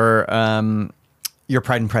 Like your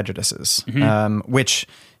Pride and Prejudices, mm-hmm. Which,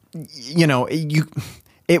 you know,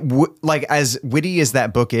 like as witty as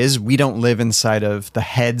that book is, we don't live inside of the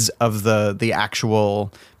heads of the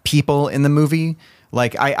actual people in the movie.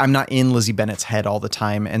 Like I'm not in Lizzie Bennett's head all the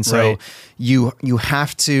time. And so you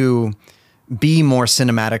have to be more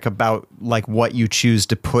cinematic about like what you choose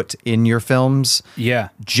to put in your films. Yeah.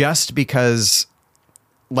 Just because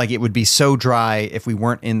like it would be so dry if we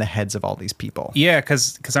weren't in the heads of all these people. Yeah,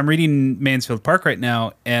 because I'm reading Mansfield Park right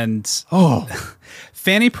now, and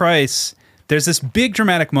Fanny Price, there's this big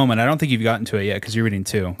dramatic moment. I don't think you've gotten to it yet because you're reading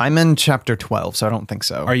 2. I'm in chapter 12, so I don't think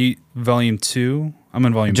so. Are you volume 2? I'm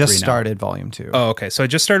in volume 3 now. Just started volume 2. Oh, okay. So I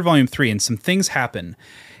just started volume 3, and some things happen.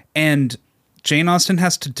 And Jane Austen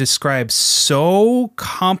has to describe so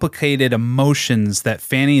complicated emotions that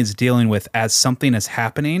Fanny is dealing with as something is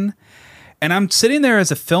happening. And I'm sitting there as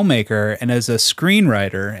a filmmaker and as a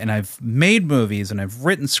screenwriter, and I've made movies and I've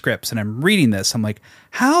written scripts, and I'm reading this. I'm like,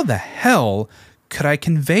 how the hell could I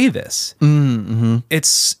convey this? Mm-hmm.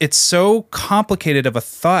 It's so complicated of a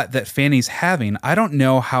thought that Fanny's having. I don't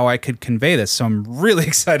know how I could convey this. So I'm really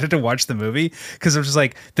excited to watch the movie because I'm just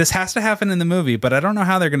like, this has to happen in the movie, but I don't know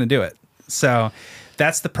how they're going to do it. So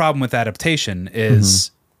that's the problem with adaptation is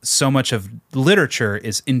so much of literature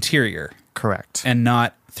is interior. Correct. And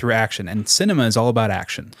not through action. And cinema is all about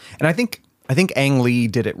action. And I think Ang Lee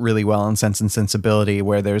did it really well in Sense and Sensibility,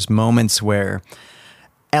 where there's moments where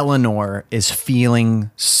Eleanor is feeling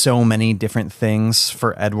so many different things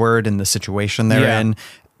for Edward and the situation they're in,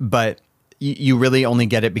 but you really only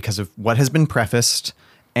get it because of what has been prefaced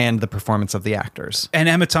and the performance of the actors. And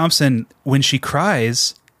Emma Thompson, when she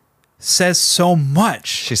cries, says so much.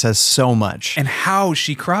 She says so much. And how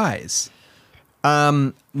she cries.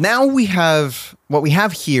 Now we have what we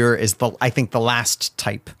have here is I think the last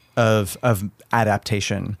type of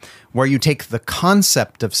adaptation, where you take the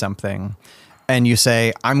concept of something and you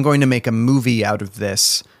say, I'm going to make a movie out of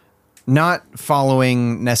this, not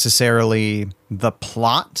following necessarily the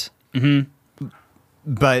plot,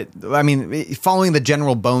 but I mean, following the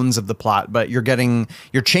general bones of the plot, but you're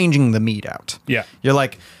changing the meat out. Yeah. You're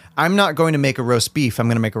like, I'm not going to make a roast beef. I'm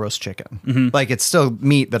going to make a roast chicken. Like it's still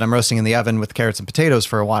meat that I'm roasting in the oven with carrots and potatoes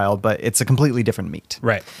for a while, but it's a completely different meat.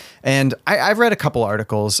 Right. And I've read a couple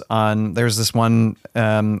articles on, there's this one,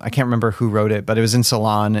 I can't remember who wrote it, but it was in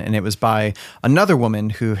Salon, and it was by another woman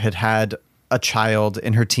who had a child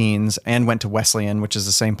in her teens and went to Wesleyan, which is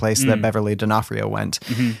the same place that Beverly D'Onofrio went.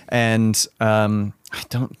 And I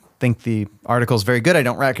don't think the article is very good. I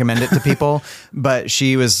don't recommend it to people, but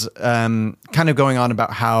she was kind of going on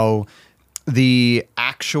about how the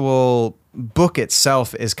actual book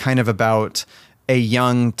itself is kind of about a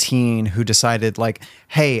young teen who decided like,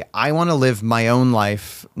 hey, I want to live my own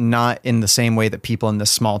life, not in the same way that people in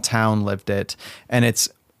this small town lived it. And it's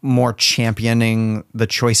more championing the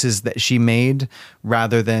choices that she made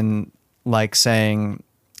rather than like saying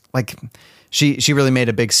like she really made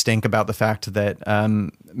a big stink about the fact that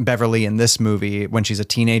Beverly in this movie, when she's a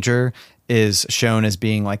teenager, is shown as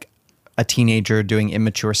being like a teenager doing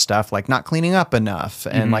immature stuff, like not cleaning up enough,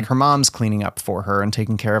 and like her mom's cleaning up for her and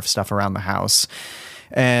taking care of stuff around the house,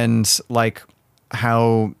 and like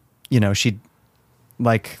how, you know, she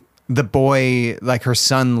like the boy, like her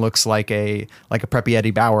son looks like a preppy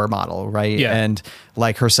Eddie Bauer model, right? Yeah. And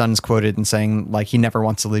like her son's quoted in saying like he never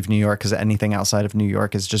wants to leave New York because anything outside of New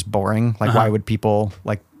York is just boring. Like why would people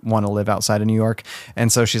like want to live outside of New York?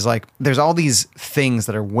 And so she's like, there's all these things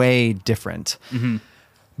that are way different.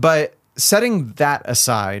 But setting that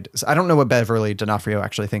aside, I don't know what Beverly D'Onofrio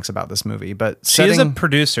actually thinks about this movie, but she is a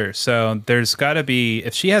producer, so there's got to be,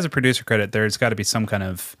 if she has a producer credit, there's got to be some kind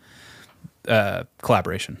of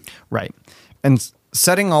collaboration. Right. And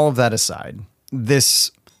setting all of that aside,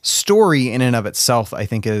 this story in and of itself, I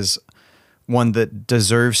think, is one that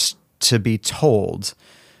deserves to be told.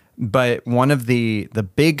 But one of the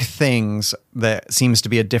big things that seems to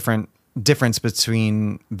be a difference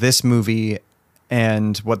between this movie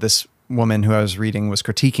and what this woman who I was reading was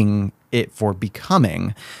critiquing it for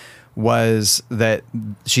becoming was that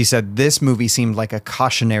she said this movie seemed like a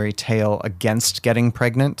cautionary tale against getting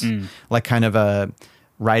pregnant, like kind of a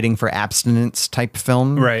writing for abstinence type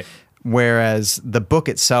film. Right. Whereas the book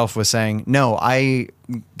itself was saying, no, I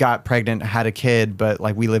got pregnant, had a kid, but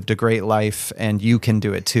like we lived a great life and you can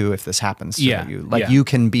do it too if this happens to you. Like you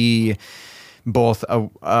can be both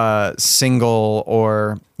a single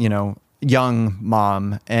or, you know, young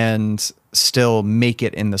mom and still make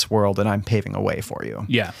it in this world, and I'm paving a way for you.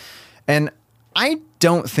 Yeah. And I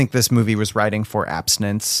don't think this movie was writing for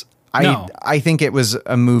abstinence. I think it was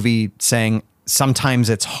a movie saying sometimes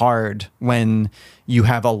it's hard when you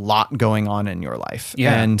have a lot going on in your life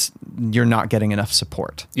and you're not getting enough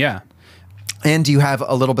support. Yeah. And you have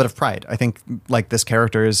a little bit of pride. I think like this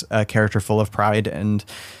character is a character full of pride, and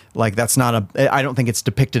like that's not I don't think it's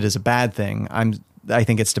depicted as a bad thing. I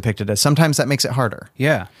think it's depicted as sometimes that makes it harder.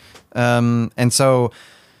 Yeah. And so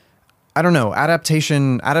I don't know.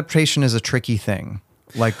 Adaptation is a tricky thing.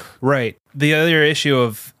 Like, right. The other issue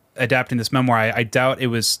of adapting this memoir, I doubt it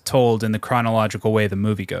was told in the chronological way the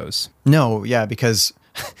movie goes. No, yeah, because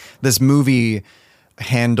this movie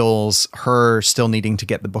handles her still needing to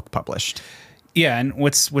get the book published. Yeah, and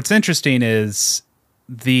what's interesting is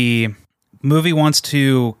the movie wants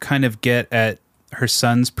to kind of get at her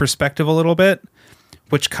son's perspective a little bit,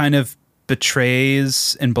 which kind of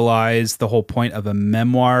betrays and belies the whole point of a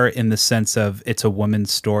memoir in the sense of it's a woman's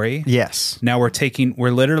story. Yes. Now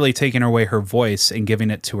we're literally taking away her voice and giving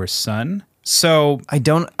it to her son. So I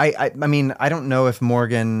mean, I don't know if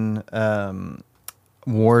Morgan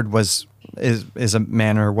Ward is a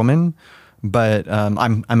man or a woman, but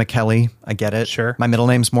I'm a Kelly. I get it. Sure. My middle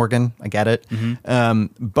name's Morgan. I get it.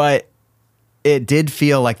 But it did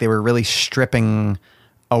feel like they were really stripping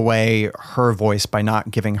away her voice by not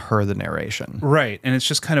giving her the narration. Right. And it's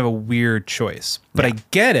just kind of a weird choice. But I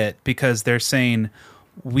get it because they're saying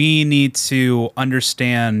we need to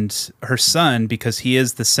understand her son because he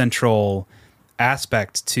is the central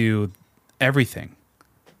aspect to everything.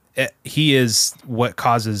 He is what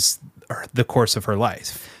causes the course of her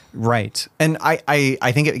life. Right. And I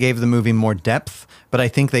think it gave the movie more depth, but I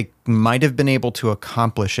think they might have been able to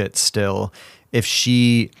accomplish it still if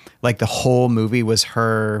she, like the whole movie was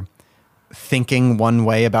her thinking one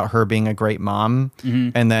way about her being a great mom,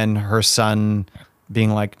 and then her son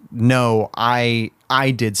being like, no, I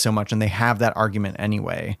did so much, and they have that argument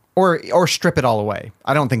anyway. Or strip it all away.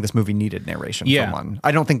 I don't think this movie needed narration for one.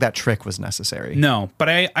 I don't think that trick was necessary. No, but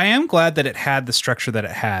I am glad that it had the structure that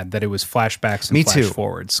it had, that it was flashbacks and flash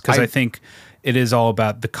forwards, because I think it is all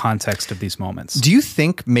about the context of these moments. Do you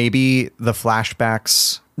think maybe the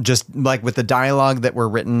flashbacks, just like with the dialogue that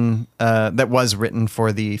was written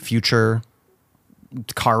for the future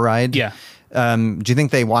car ride? Yeah. Do you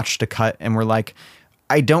think they watched a cut and were like,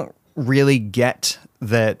 I don't really get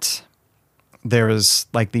that there's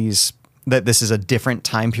like that this is a different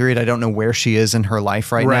time period. I don't know where she is in her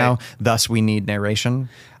life right now. Thus we need narration.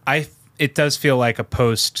 It does feel like a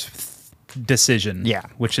post decision. Yeah.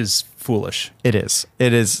 Which is foolish. It is.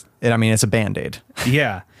 I mean, it's a Band-Aid.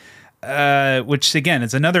 Yeah. Which again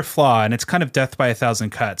is another flaw, and it's kind of death by a thousand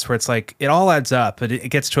cuts, where it's like it all adds up, but it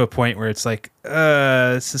gets to a point where it's like,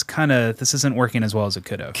 this isn't working as well as it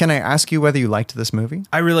could have. Can I ask you whether you liked this movie?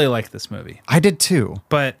 I really liked this movie. I did too,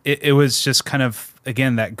 but it was just kind of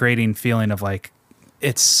again that grating feeling of like,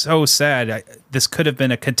 it's so sad. This could have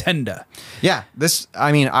been a contender. Yeah,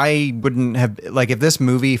 I wouldn't have if this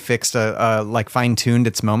movie fixed like fine tuned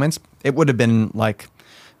its moments, it would have been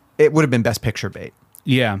Best Picture bait.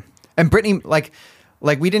 Yeah. And Brittany,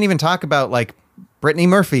 Like, we didn't even talk about like Brittany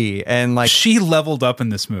Murphy, and like she leveled up in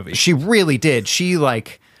this movie. She really did. She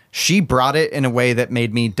brought it in a way that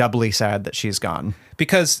made me doubly sad that she's gone.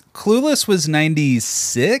 Because Clueless was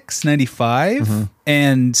 96, 95,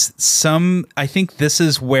 and I think this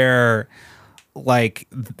is where like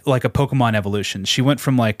a Pokemon evolution. She went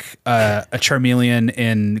from like a Charmeleon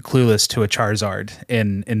in Clueless to a Charizard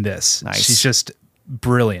in this. Nice. She's just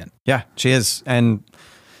brilliant. Yeah, she is. And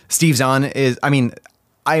Steve Zahn is, I mean,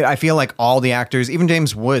 I feel like all the actors, even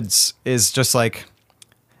James Woods, is just like,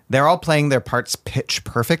 they're all playing their parts pitch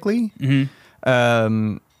perfectly.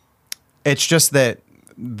 It's just that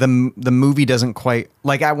the movie doesn't quite,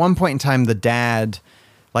 like at one point in time, the dad,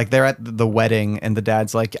 like they're at the wedding and the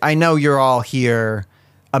dad's like, I know you're all here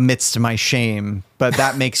amidst my shame, but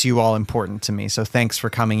that makes you all important to me. So thanks for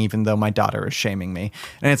coming, even though my daughter is shaming me.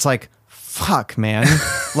 And it's like, fuck, man.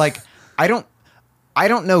 Like, I don't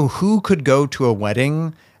know who could go to a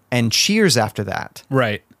wedding and cheers after that.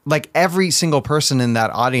 Right. Like every single person in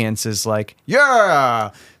that audience is like,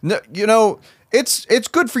 yeah, you know, it's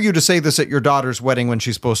good for you to say this at your daughter's wedding when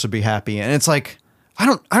she's supposed to be happy. And it's like, I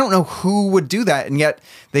don't know who would do that. And yet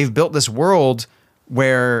they've built this world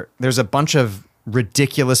where there's a bunch of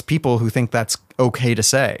ridiculous people who think that's okay to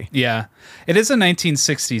say. Yeah. It is a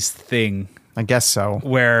 1960s thing. I guess so.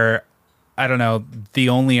 Where, I don't know, the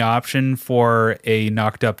only option for a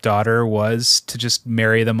knocked up daughter was to just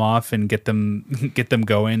marry them off and get them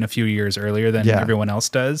going a few years earlier than everyone else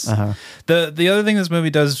does. The other thing this movie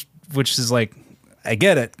does, which is like, I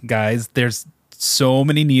get it, guys, there's so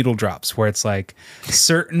many needle drops where it's like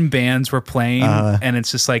certain bands were playing and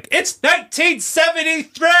it's just like, it's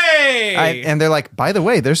 1973! And they're like, by the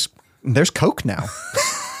way, there's Coke now.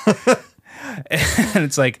 And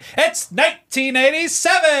it's like, it's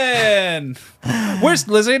 1987. We're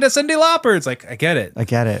listening to Cyndi Lauper. It's like, I get it.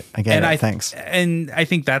 Thanks. And I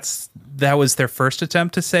think that was their first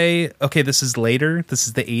attempt to say, okay, this is later. This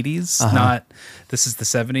is the 80s, not this is the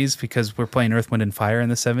 70s, because we're playing Earth, Wind, and Fire in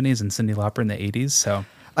the 70s and Cyndi Lauper in the 80s. So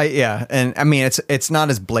and I mean, it's not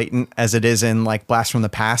as blatant as it is in like Blast from the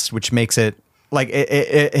Past, which makes it like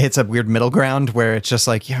it hits a weird middle ground where it's just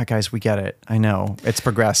like, yeah, guys, we get it. I know it's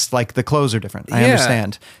progressed. Like the clothes are different. I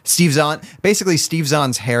understand. Steve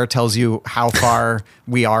Zahn's hair tells you how far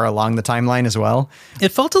we are along the timeline as well.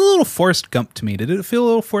 It felt a little Forrest Gump to me. Did it feel a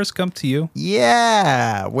little Forrest Gump to you?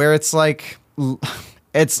 Yeah, where it's like,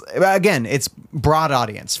 it's broad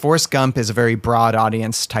audience. Forrest Gump is a very broad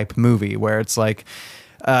audience type movie where it's like,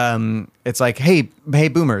 hey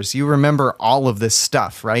boomers, you remember all of this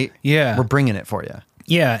stuff, right? Yeah. We're bringing it for you.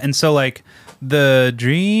 Yeah. And so like the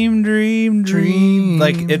dream,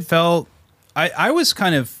 like it felt, I was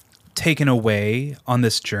kind of taken away on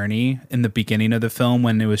this journey in the beginning of the film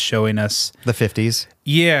when it was showing us the 50s.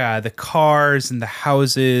 Yeah. The cars and the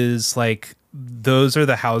houses, like those are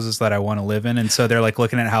the houses that I want to live in. And so they're like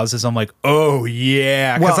looking at houses. I'm like, oh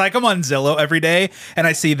yeah. Cause like I'm on Zillow every day and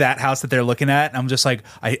I see that house that they're looking at. And I'm just like,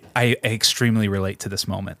 I extremely relate to this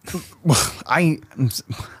moment. Well, I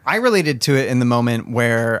related to it in the moment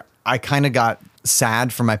where I kind of got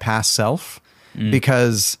sad for my past self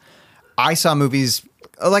because I saw movies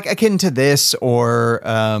like akin to this or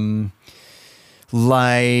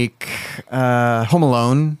like Home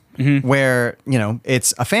Alone. Where, you know,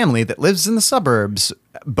 it's a family that lives in the suburbs,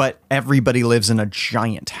 but everybody lives in a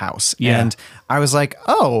giant house. Yeah. And I was like,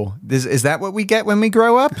 oh, is that what we get when we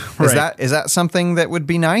grow up? Right. Is that something that would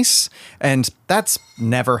be nice? And that's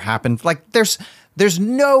never happened. Like there's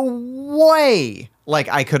no way like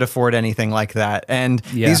I could afford anything like that. And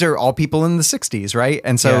these are all people in the 60s, right?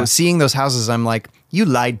 And so seeing those houses, I'm like, you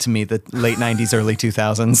lied to me the late 90s, early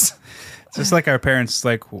 2000s. It's just like our parents,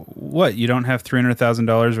 like, what? You don't have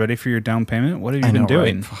 $300,000 ready for your down payment? What have you been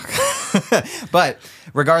doing? Right? But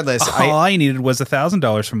regardless, all I needed was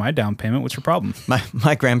 $1,000 for my down payment. What's your problem?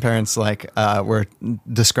 My grandparents were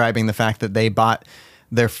describing the fact that they bought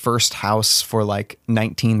their first house for like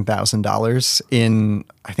 $19,000 in,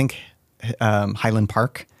 I think, Highland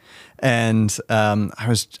Park, and I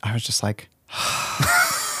was just like.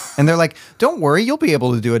 And they're like, don't worry, you'll be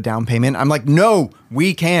able to do a down payment. I'm like, no,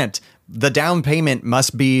 we can't. The down payment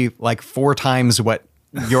must be like 4 times what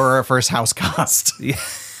your first house cost.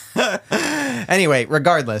 Anyway,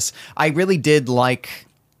 regardless, I really did like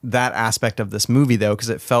that aspect of this movie, though, because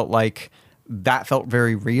it felt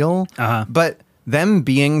very real. But them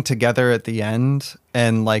being together at the end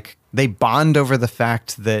and like they bond over the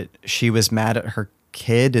fact that she was mad at her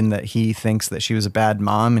kid and that he thinks that she was a bad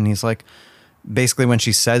mom. And he's like, basically when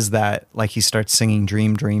she says that, like he starts singing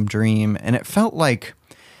Dream, Dream, Dream. And it felt like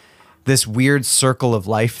this weird circle of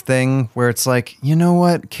life thing where it's like, you know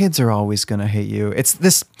what? Kids are always going to hate you. It's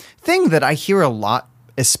this thing that I hear a lot,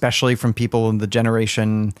 especially from people in the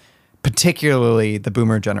generation, particularly the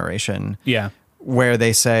boomer generation. Yeah. Where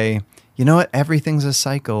they say, you know what? Everything's a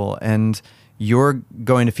cycle, and you're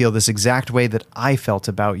going to feel this exact way that I felt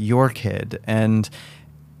about your kid. And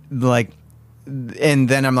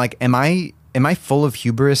then I'm like, am I full of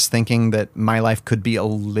hubris thinking that my life could be a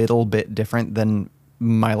little bit different than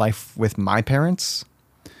my life with my parents?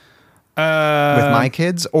 With my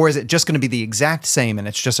kids? Or is it just going to be the exact same and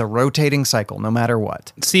it's just a rotating cycle no matter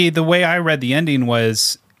what? See, the way I read the ending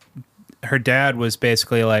was her dad was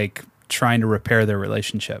basically like trying to repair their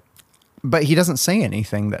relationship. But he doesn't say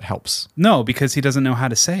anything that helps. No, because he doesn't know how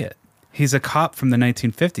to say it. He's a cop from the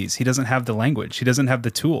 1950s. He doesn't have the language. He doesn't have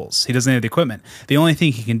the tools. He doesn't have the equipment. The only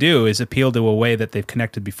thing he can do is appeal to a way that they've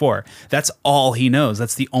connected before. That's all he knows.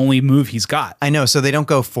 That's the only move he's got. I know. So they don't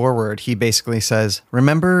go forward. He basically says,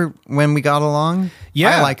 remember when we got along?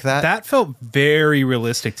 Yeah. I like that. That felt very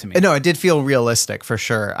realistic to me. No, it did feel realistic for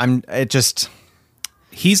sure.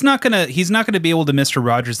 He's not gonna be able to Mr.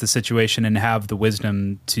 Rogers the situation and have the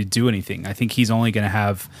wisdom to do anything. I think he's only gonna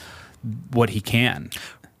have what he can.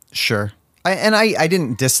 Sure. I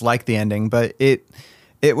didn't dislike the ending, but it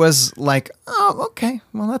was like, oh, okay,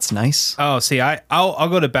 well, that's nice. Oh, see, I'll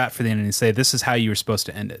go to bat for the ending and say this is how you were supposed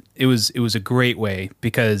to end it. It was a great way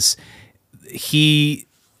because he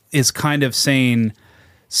is kind of saying,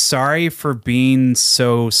 sorry for being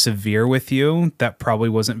so severe with you. That probably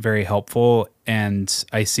wasn't very helpful. And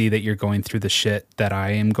I see that you're going through the shit that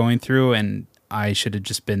I am going through. And I should have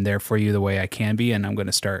just been there for you the way I can be. And I'm going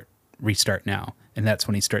to restart now. And that's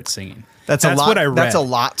when he starts singing. That's a lot. What I read. That's a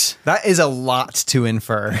lot. That is a lot to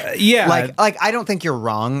infer. Yeah. Like I don't think you're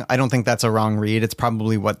wrong. I don't think that's a wrong read. It's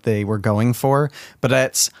probably what they were going for, but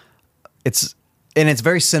it's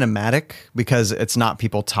very cinematic because it's not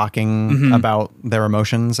people talking about their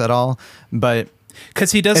emotions at all, but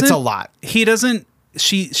because he doesn't, it's a lot. He doesn't,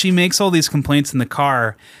 she makes all these complaints in the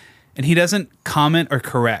car and he doesn't comment or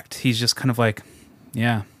correct. He's just kind of like,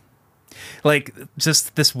 yeah. Like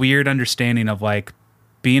just this weird understanding of like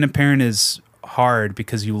being a parent is hard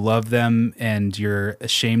because you love them and you're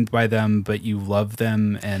ashamed by them, but you love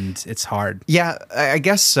them and it's hard. Yeah, I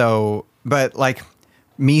guess so. But like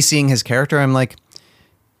me seeing his character, I'm like,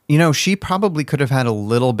 you know, she probably could have had a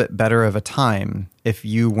little bit better of a time if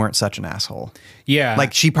you weren't such an asshole. Yeah.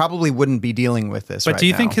 Like she probably wouldn't be dealing with this right now. But do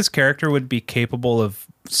you think his character would be capable of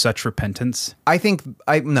such repentance? I think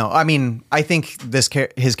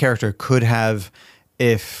his character could have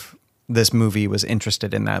if this movie was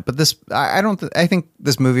interested in that. But I think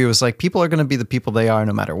this movie was like, people are going to be the people they are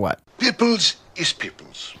no matter what. Peoples is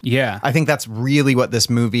peoples. Yeah. I think that's really what this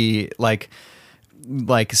movie like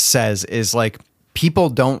says is like, people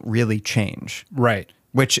don't really change. Right.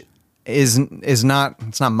 Which is not,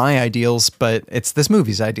 it's not my ideals, but it's this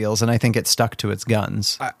movie's ideals. And I think it stuck to its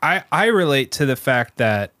guns. I relate to the fact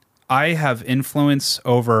that I have influence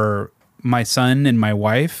over my son and my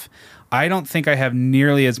wife. I don't think I have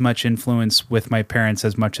nearly as much influence with my parents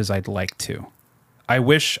as much as I'd like to. I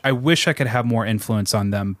wish I could have more influence on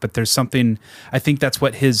them, but there's something, I think that's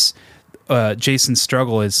what Jason's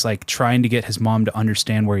struggle is, like trying to get his mom to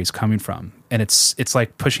understand where he's coming from. And it's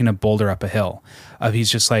like pushing a boulder up a hill.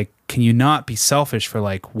 He's just like, can you not be selfish for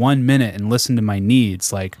like 1 minute and listen to my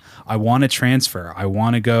needs? Like, I want to transfer. I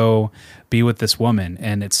want to go be with this woman.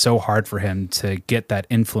 And it's so hard for him to get that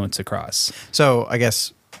influence across. So I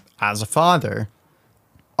guess as a father,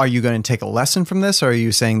 are you going to take a lesson from this? Or are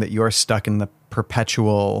you saying that you're stuck in the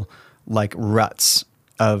perpetual like ruts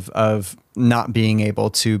of not being able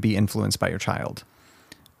to be influenced by your child?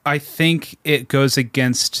 I think it goes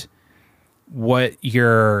against what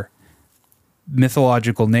your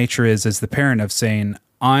mythological nature is as the parent of saying,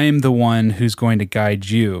 I'm the one who's going to guide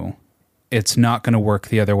you. It's not going to work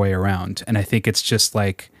the other way around. And I think it's just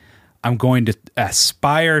like, I'm going to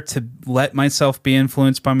aspire to let myself be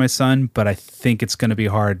influenced by my son, but I think it's going to be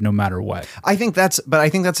hard no matter what. I think that's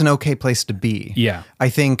an okay place to be. Yeah. I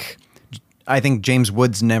think James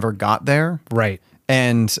Woods never got there. Right.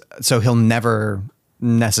 And so he'll never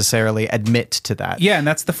necessarily admit to that. Yeah, and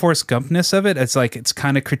that's the Forrest Gumpness of it. It's like, it's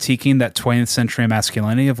kind of critiquing that 20th century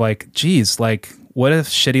masculinity of like, geez, like, what a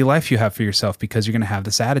shitty life you have for yourself because you're going to have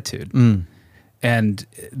this attitude. Mm. And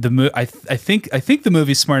I think the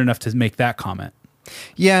movie's smart enough to make that comment.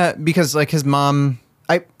 Yeah, because like his mom,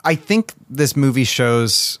 I think this movie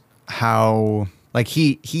shows how like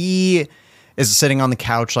he is sitting on the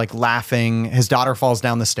couch like laughing. His daughter falls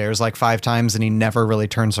down the stairs like 5 times and he never really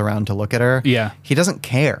turns around to look at her. Yeah. He doesn't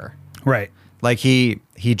care. Right. Like he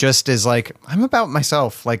He just is like, I'm about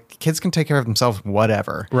myself. Like, kids can take care of themselves,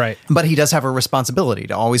 whatever. Right. But he does have a responsibility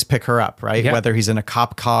to always pick her up, right? Yeah. Whether he's in a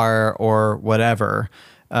cop car or whatever.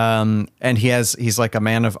 And he's like a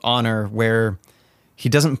man of honor where he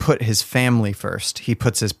doesn't put his family first. He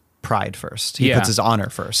puts his pride first. He puts his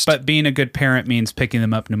honor first. But being a good parent means picking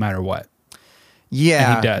them up no matter what.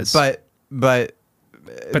 Yeah. And he does. But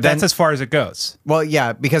that's as far as it goes. Well,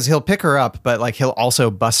 yeah, because he'll pick her up, but like he'll also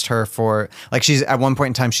bust her for like she's at one point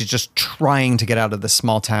in time she's just trying to get out of this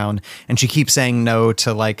small town, and she keeps saying no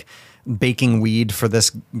to like baking weed for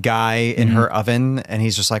this guy in her oven, and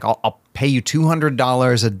he's just like, I'll pay you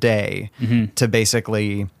 $200 a day to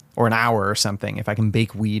basically, or an hour or something, if I can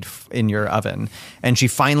bake weed in your oven. And she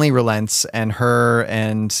finally relents, and her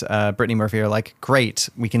and Brittany Murphy are like, great,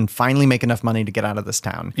 we can finally make enough money to get out of this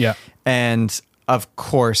town. Yeah. And of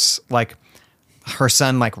course, like her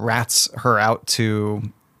son like rats her out to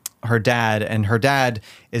her dad, and her dad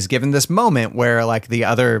is given this moment where like the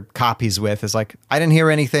other cop he's with is like, I didn't hear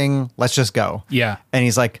anything, let's just go. Yeah. And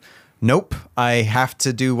he's like, nope, I have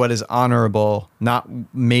to do what is honorable, not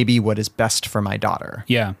maybe what is best for my daughter.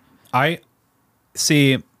 Yeah. I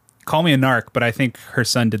see, call me a narc, but I think her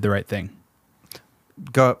son did the right thing.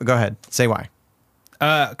 Go ahead. Say why.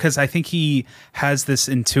 Because I think he has this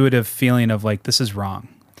intuitive feeling of like, this is wrong.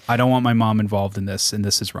 I don't want my mom involved in this, and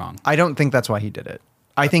this is wrong. I don't think that's why he did it.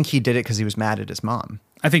 I think he did it because he was mad at his mom.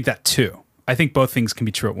 I think that too. I think both things can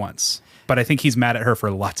be true at once. But I think he's mad at her for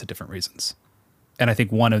lots of different reasons. And I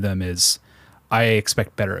think one of them is, I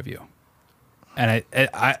expect better of you. And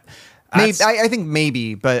I think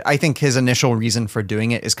maybe, but I think his initial reason for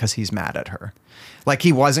doing it is because he's mad at her. Like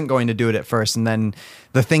he wasn't going to do it at first, and then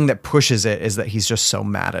the thing that pushes it is that he's just so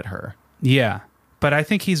mad at her. Yeah, but I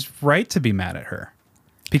think he's right to be mad at her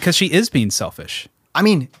because she is being selfish. I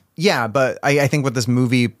mean, yeah, but I think what this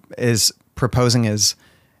movie is proposing is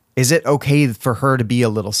it okay for her to be a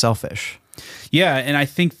little selfish? Yeah, and I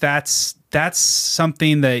think that's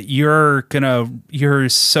something that you're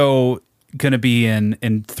so gonna be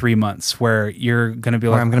in 3 months, where you're gonna be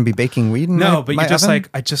like, I'm gonna be baking weed. But you're just oven? Like,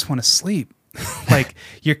 I just want to sleep. Like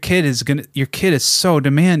your kid is so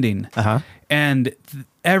demanding, and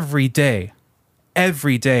every day I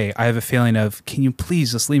have a feeling of, can you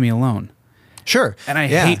please just leave me alone? Sure. And I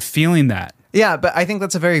hate feeling that. Yeah, but I think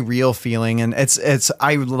that's a very real feeling, and it's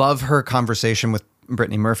I love her conversation with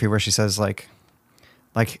Brittany Murphy where she says like,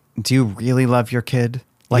 do you really love your kid?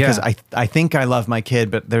 Like, 'cause I think I love my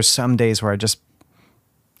kid, but there's some days where I just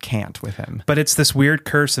can't with him. But it's this weird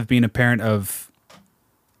curse of being a parent of,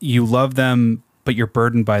 you love them, but you're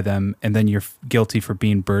burdened by them, and then you're guilty for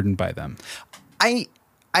being burdened by them.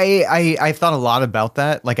 I've thought a lot about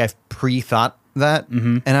that. Like I've pre-thought that,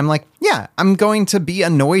 and I'm like, yeah, I'm going to be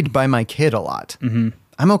annoyed by my kid a lot.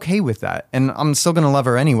 I'm okay with that, and I'm still going to love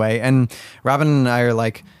her anyway. And Robin and I are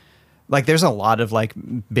like there's a lot of like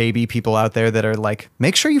baby people out there that are like,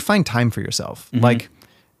 make sure you find time for yourself. Like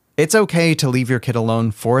it's okay to leave your kid alone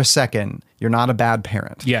for a second. You're not a bad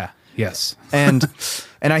parent. Yeah. Yes. And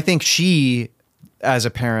I think she, as a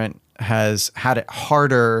parent, has had it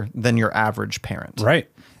harder than your average parent. Right.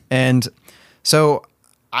 And so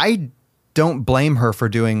I don't blame her for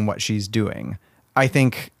doing what she's doing. I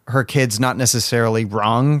think her kid's not necessarily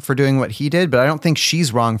wrong for doing what he did, but I don't think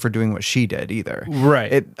she's wrong for doing what she did either.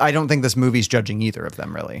 Right. I don't think this movie's judging either of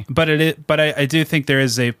them, really. But I do think there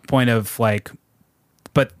is a point of like,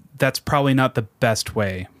 but that's probably not the best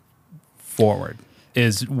way forward,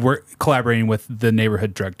 is we're collaborating with the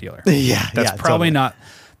neighborhood drug dealer. Yeah. That's probably totally not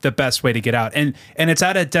the best way to get out. And it's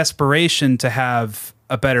out of desperation to have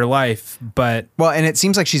a better life, but and it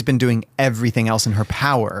seems like she's been doing everything else in her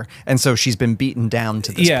power, and so she's been beaten down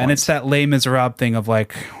to this point. And it's that Les Miserables thing of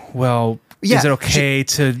like, well, is it okay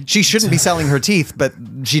she shouldn't be selling her teeth, but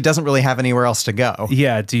she doesn't really have anywhere else to go.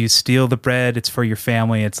 Yeah, do you steal the bread? It's for your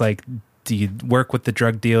family. It's like, do you work with the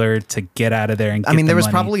drug dealer to get out of there and get there was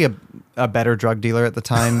money? Probably a better drug dealer at the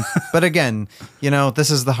time, but again, this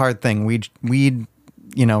is the hard thing. Weed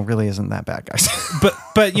really isn't that bad, guys.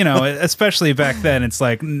 but especially back then, it's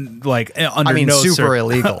like under super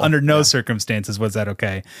illegal. Under no circumstances was that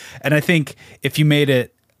okay. And I think if you made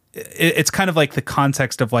it's kind of like the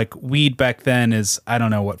context of like weed back then is, I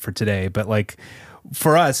don't know what for today, but like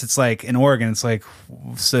for us, it's like in Oregon, it's like,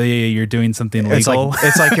 so you're doing something legal.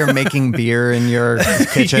 It's like you're making beer in your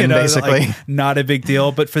kitchen, basically. Like, not a big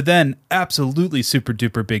deal, but for then, absolutely super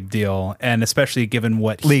duper big deal, and especially given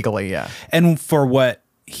what legally, yeah, and for what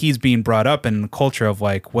he's being brought up in the culture of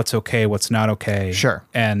like what's okay, what's not okay. Sure,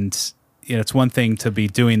 and it's one thing to be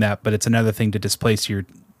doing that, but it's another thing to displace your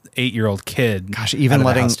 8-year-old kid. Gosh, even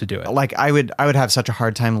letting to do it. Like I would have such a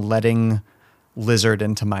hard time letting lizard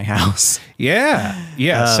into my house. Yeah.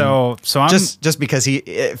 So I'm just because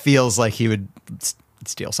it feels like he would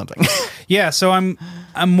steal something. Yeah. So I'm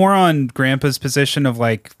more on Grandpa's position of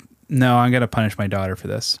like, no, I'm going to punish my daughter for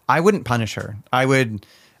this. I wouldn't punish her. I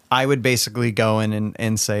would basically go in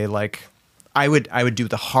and say like, I would do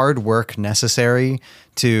the hard work necessary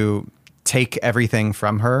to take everything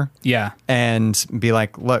from her. Yeah. And be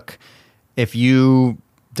like, look, if you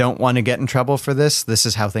don't want to get in trouble for this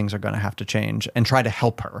is how things are going to have to change, and try to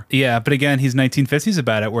help her. Yeah. But again, he's 1950s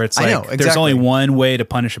about it, where it's like, I know, exactly. There's only one way to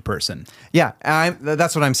punish a person. Yeah.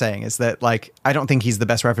 That's what I'm saying, is that like, I don't think he's the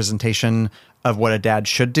best representation of what a dad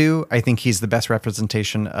should do. I think he's the best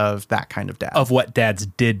representation of that kind of dad. Of what dads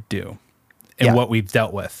did do. And what we've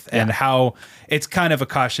dealt with, and how it's kind of a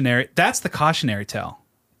cautionary. That's the cautionary tale.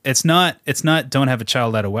 It's not don't have a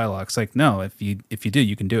child out of wedlock. It's like, no, if you do,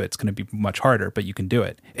 you can do it. It's going to be much harder, but you can do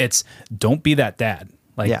it. It's don't be that dad.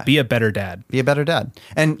 Like, be a better dad. Be a better dad.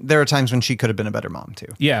 And there are times when she could have been a better mom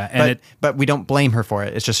too. Yeah. And but we don't blame her for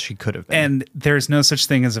it. It's just she could have been. And there's no such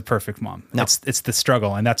thing as a perfect mom. No. It's the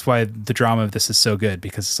struggle. And that's why the drama of this is so good,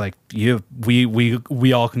 because it's like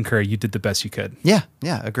we all concur. You did the best you could. Yeah.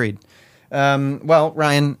 Yeah. Agreed. Well,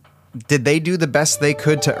 Ryan, did they do the best they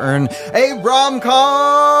could to earn a rom-com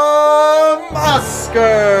Oscar?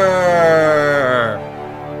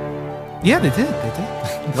 Yeah, they did.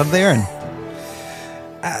 What did they earn?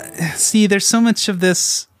 See, there's so much of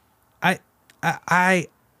this. Best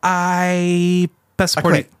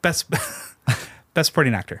supporting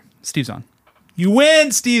actor, Steve Zahn. You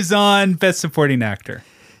win, Steve Zahn, best supporting actor.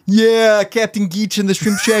 Yeah, Captain Geach and the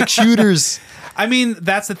Shrimp Shack Shooters. I mean,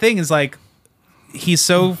 that's the thing, is like, he's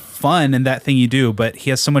so fun in That Thing You Do, but he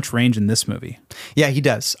has so much range in this movie. Yeah, he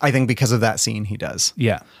does. I think because of that scene, he does.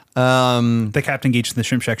 Yeah. The Captain Geach and the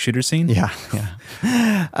Shrimp Shack Shooter scene.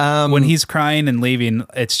 Yeah. When he's crying and leaving,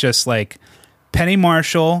 it's just like, Penny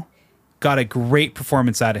Marshall got a great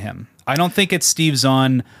performance out of him. I don't think it's Steve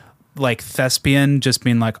Zahn, like thespian, just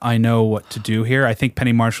being like, I know what to do here. I think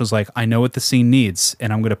Penny Marshall's like, I know what the scene needs,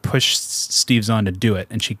 and I'm going to push Steve Zahn to do it,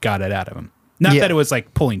 and she got it out of him. Not that it was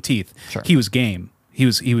like pulling teeth. Sure. He was game. He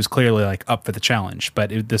was clearly like up for the challenge.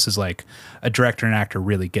 But this is like a director and actor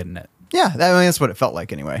really getting it. Yeah, that's what it felt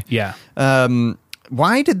like anyway. Yeah.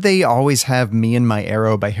 Why did they always have Me and My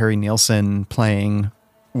Arrow by Harry Nilsson playing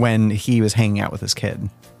when he was hanging out with his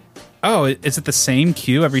kid? Oh, is it the same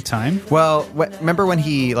cue every time? Well, remember when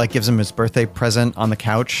he like gives him his birthday present on the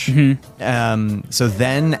couch? Mm-hmm. So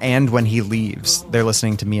then, and when he leaves, they're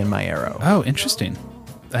listening to Me and My Arrow. Oh, interesting.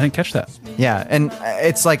 I didn't catch that. Yeah, and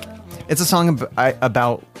it's like, it's a song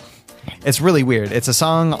about, it's really weird. It's a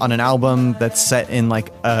song on an album that's set in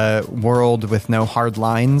like a world with no hard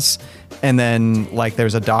lines. And then like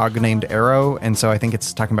there's a dog named Arrow. And so I think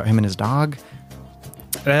it's talking about him and his dog.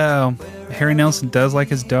 Oh, Harry Nilsson does like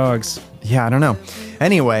his dogs. Yeah, I don't know.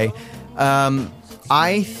 Anyway,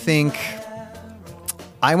 I think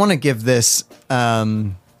I want to give this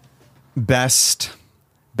best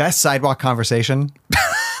sidewalk conversation.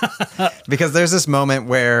 Because there's this moment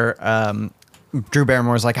where Drew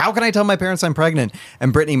Barrymore is like, how can I tell my parents I'm pregnant?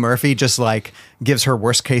 And Brittany Murphy just like gives her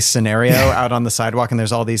worst case scenario out on the sidewalk. And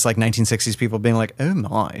there's all these like 1960s people being like, oh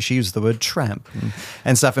my, she used the word tramp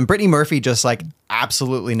and stuff. And Brittany Murphy just like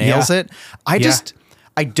absolutely nails it. I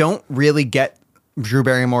don't really get Drew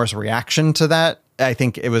Barrymore's reaction to that. I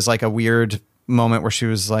think it was like a weird moment where she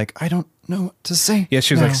was like, I don't know what to say. Yeah,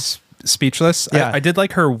 she was like speechless. Yeah. I did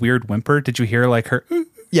like her weird whimper. Did you hear like her...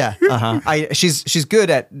 Yeah, she's good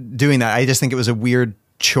at doing that. I just think it was a weird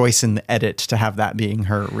choice in the edit to have that being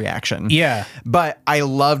her reaction. Yeah. But I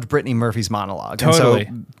loved Brittany Murphy's monologue. Totally.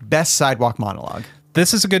 And so, best sidewalk monologue.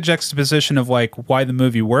 This is a good juxtaposition of like why the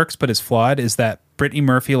movie works but is flawed, is that Brittany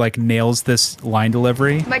Murphy like nails this line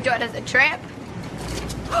delivery. My daughter's a tramp.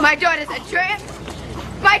 My daughter's a tramp.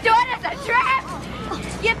 My daughter's a tramp.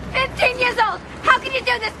 You're 15 years old. How can you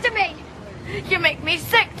do this to me? You make me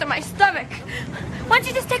sick to my stomach. Why don't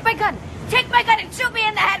you just take my gun? Take my gun and shoot me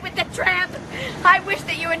in the head with the tramp. I wish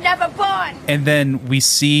that you were never born. And then we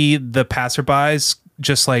see the passerbys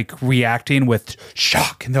just like reacting with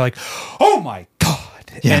shock. And they're like, oh my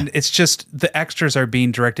God. Yeah. And it's just the extras are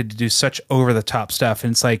being directed to do such over the top stuff.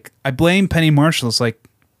 And it's like, I blame Penny Marshall. It's like,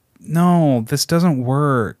 no, this doesn't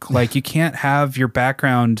work. Like, you can't have your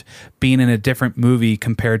background being in a different movie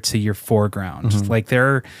compared to your foreground. Mm-hmm. Like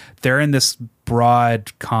they're in this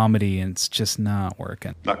broad comedy and it's just not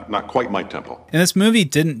working. Not quite my tempo. And this movie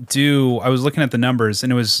didn't do, I was looking at the numbers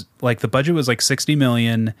and it was like the budget was like 60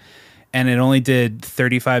 million and it only did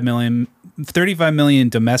 35 $35 million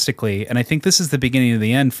domestically, and I think this is the beginning of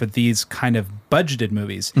the end for these kind of budgeted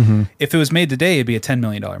movies. If it was made today, it'd be a $10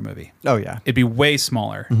 million movie. Oh yeah, it'd be way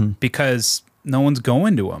smaller because no one's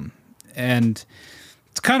going to them, and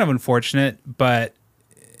it's kind of unfortunate. But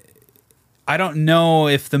I don't know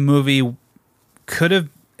if the movie could have.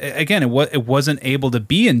 Again, it wasn't able to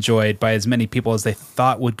be enjoyed by as many people as they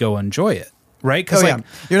thought would go enjoy it. Right? Because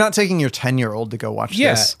you're not taking your 10-year-old to go watch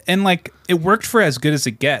this. Yeah, and like it worked for As Good as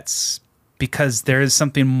It Gets because there is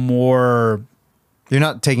something more. You're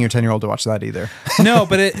not taking your 10-year-old to watch that either. No,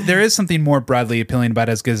 but there is something more broadly appealing about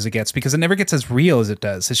As Good as It Gets because it never gets as real as it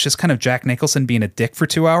does. It's just kind of Jack Nicholson being a dick for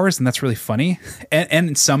 2 hours, and that's really funny.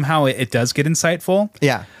 And somehow it does get insightful.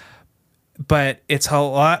 Yeah, but it's a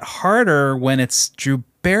lot harder when it's Drew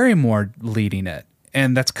Barrymore leading it.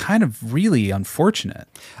 And that's kind of really unfortunate.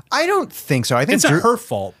 I don't think so. I think it's not her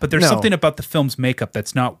fault, but there's something about the film's makeup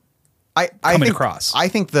that's not coming across. I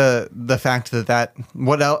think the fact that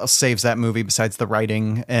what else saves that movie besides the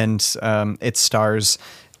writing and its stars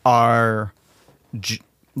are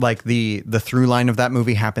like the through line of that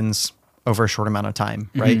movie happens over a short amount of time,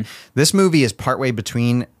 right? This movie is partway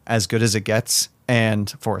between As Good as It Gets and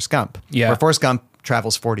Forrest Gump. Yeah. Where Forrest Gump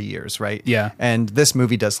travels 40 years, right? Yeah. And this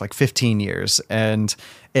movie does like 15 years and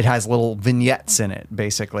it has little vignettes in it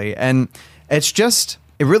basically. And it's just,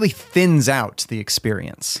 it really thins out the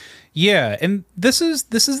experience. Yeah. And this is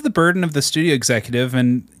the burden of the studio executive.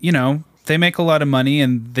 And, you know, they make a lot of money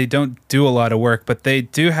and they don't do a lot of work, but they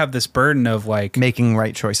do have this burden of like making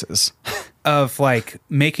right choices, of like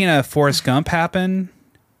making a Forrest Gump happen,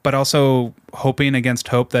 but also hoping against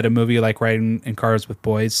hope that a movie like Riding in Cars with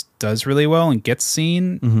Boys does really well and gets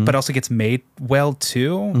seen, but also gets made well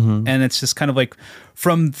too. And it's just kind of like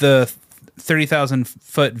from the 30,000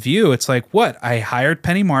 foot view, it's like, what? I hired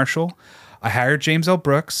Penny Marshall. I hired James L.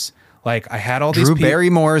 Brooks. Like I had all these Drew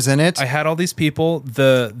Barrymore's in it. I had all these people.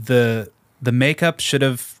 The makeup should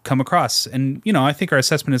have come across. And, you know, I think our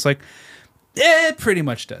assessment is like, it pretty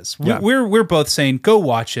much does. Yeah. We're both saying go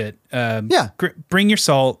watch it. Yeah, bring your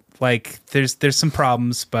salt. Like there's some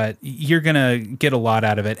problems, but you're gonna get a lot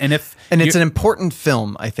out of it. And it's an important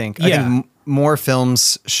film, I think. Yeah. I think more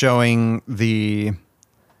films showing the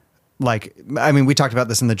we talked about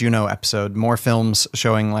this in the Juno episode. More films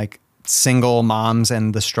showing like single moms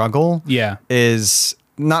and the struggle. Yeah, is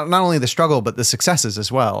not only the struggle but the successes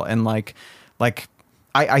as well. And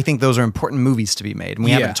I think those are important movies to be made, and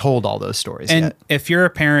we haven't told all those stories and yet. If you're a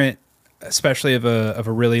parent, especially of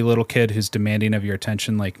a really little kid who's demanding of your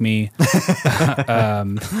attention like me,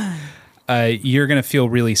 you're going to feel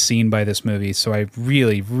really seen by this movie. So I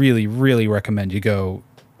really, really, really recommend you go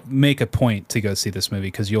make a point to go see this movie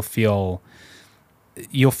because you'll feel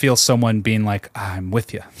someone being like, I'm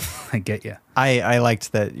with you. I get you. I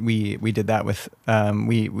liked that we did that with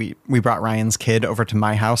we brought Ryan's kid over to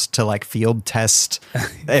my house to like field test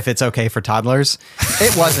if it's okay for toddlers.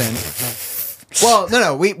 It wasn't. Well,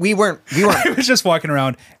 no, we weren't. I was just walking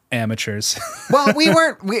around amateurs. Well,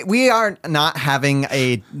 we are not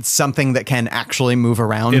having something that can actually move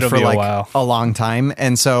around It'll for be like a while. a long time.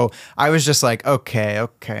 And so I was just like, okay,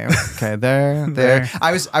 there.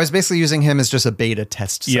 I was basically using him as just a beta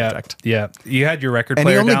test subject. Yeah. You had your record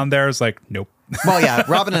player down there. I was like, nope. Well, yeah,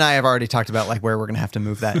 Robin and I have already talked about like where we're going to have to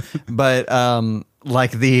move that. But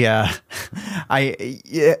like he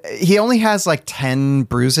only has like 10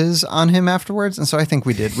 bruises on him afterwards, and so I think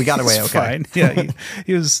we got away okay. Fine. Yeah,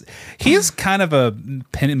 he's kind of a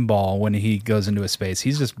pinball when he goes into a space.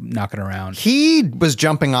 He's just knocking around. He was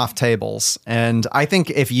jumping off tables, and I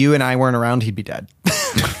think if you and I weren't around, he'd be dead.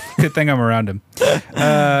 Good thing I'm around him.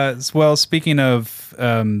 Well, speaking of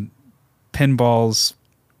pinballs,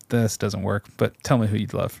 this doesn't work, but tell me who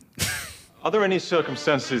you'd love. Are there any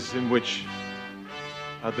circumstances in which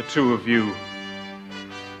the two of you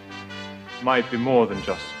might be more than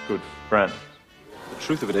just good friends? The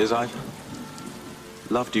truth of it is, I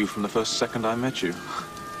loved you from the first second I met you.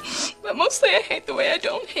 But mostly I hate the way I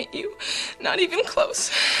don't hate you. Not even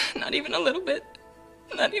close. Not even a little bit.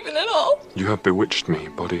 Not even at all. You have bewitched me,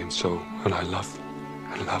 body and soul, and I love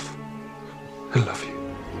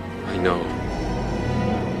you. I know.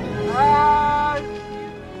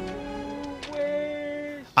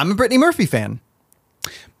 I'm a Brittany Murphy fan.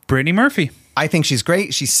 Brittany Murphy. I think she's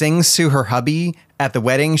great. She sings to her hubby at the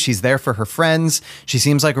wedding. She's there for her friends. She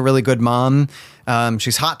seems like a really good mom.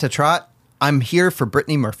 She's hot to trot. I'm here for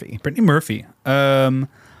Brittany Murphy. Brittany Murphy. I'm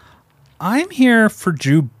here for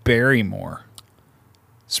Drew Barrymore.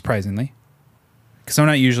 Surprisingly. Because I'm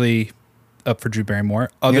not usually up for Drew Barrymore.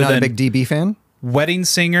 You're not a big DB fan? Wedding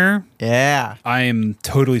Singer. Yeah. I am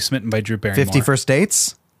totally smitten by Drew Barrymore. 50 First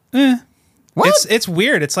Dates? What? It's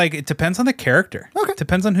weird. It's like it depends on the character. Okay. It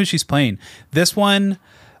depends on who she's playing. This one,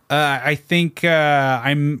 I think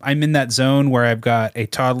I'm in that zone where I've got a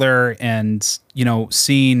toddler and,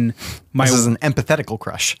 seeing my... This is an empathetical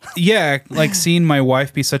crush. Yeah, like seeing my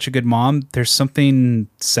wife be such a good mom. There's something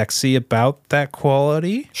sexy about that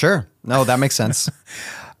quality. Sure. No, that makes sense.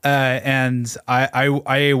 And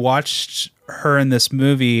I watched her in this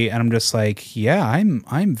movie and I'm just like, yeah,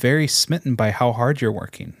 I'm very smitten by how hard you're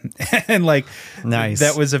working. And like, nice.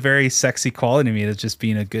 That was a very sexy quality to me, to just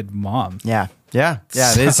being a good mom. Yeah.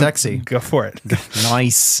 It is sexy. Go for it.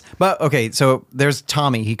 Nice. But okay, so there's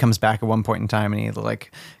Tommy. He comes back at one point in time and he's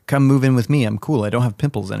like, come move in with me. I'm cool. I don't have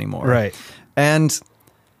pimples anymore. Right. And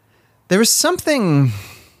there was something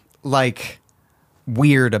like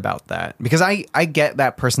weird about that, because I get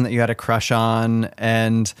that person that you had a crush on,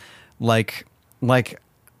 and like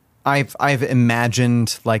I've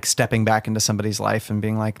imagined like stepping back into somebody's life and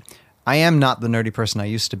being like, I am not the nerdy person I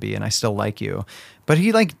used to be and I still like you. But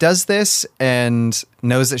he like does this and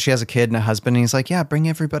knows that she has a kid and a husband, and he's like, yeah, bring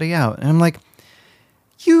everybody out. And I'm like,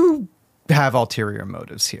 you have ulterior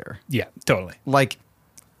motives here. Yeah, totally. Like,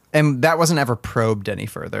 and that wasn't ever probed any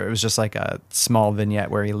further. It was just like a small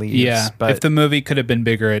vignette where he leaves. Yeah, but if the movie could have been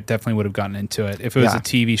bigger, it definitely would have gotten into it. If it was a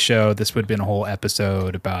TV show, this would have been a whole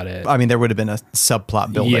episode about it. I mean, there would have been a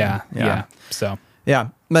subplot building. Yeah. So yeah,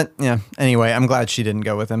 but yeah. Anyway, I'm glad she didn't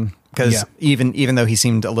go with him, because even though he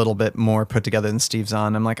seemed a little bit more put together than Steve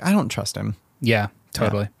Zahn, I'm like, I don't trust him. Yeah,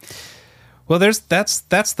 totally. Yeah. Well, that's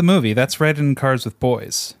the movie. That's Red in Cars with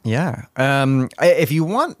Boys. Yeah. If you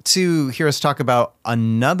want to hear us talk about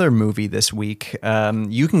another movie this week,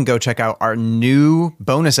 you can go check out our new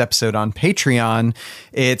bonus episode on Patreon.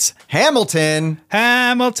 It's Hamilton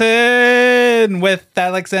with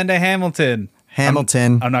Alexander Hamilton. I'm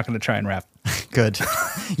not going to try and rap. Good.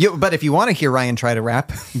 But if you want to hear Ryan try to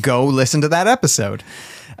rap, go listen to that episode.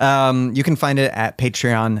 You can find it at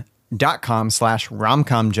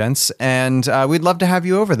patreon.com/romcomgents, and we'd love to have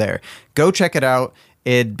you over there. Go check it out.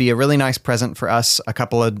 It'd be a really nice present for us, a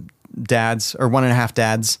couple of dads, or 1.5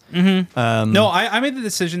 dads. Mm-hmm. No, I made the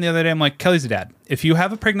decision the other day. I'm like, Kelly's a dad. If you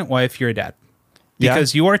have a pregnant wife, you're a dad.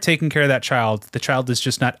 Because you are taking care of that child. The child is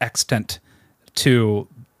just not extant to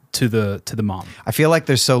the mom. I feel like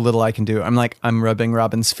there's so little I can do. I'm rubbing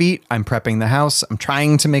Robin's feet. I'm prepping the house. I'm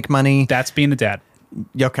trying to make money. That's being a dad.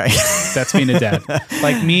 Okay. That's being a dad.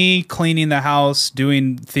 Like me cleaning the house,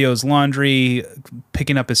 doing Theo's laundry,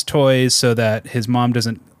 picking up his toys so that his mom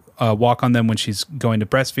doesn't walk on them when she's going to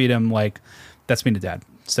breastfeed him. Like, that's being a dad.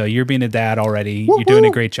 So you're being a dad already. Woo-hoo. You're doing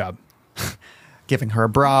a great job. Giving her a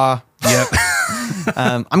bra. Yep.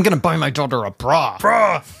 I'm going to buy my daughter a bra.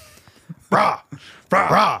 Bra. Bra. Bra.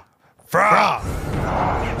 Bra. Bra.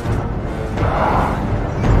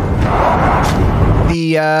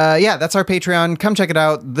 That's our Patreon. Come check it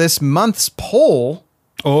out. This month's poll.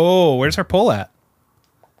 Oh, where's our poll at?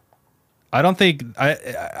 I don't think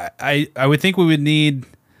I would think we would need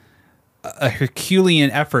a Herculean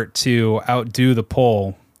effort to outdo the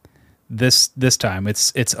poll this time.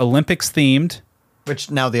 It's Olympics themed, which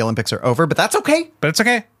now the Olympics are over, but that's okay. But it's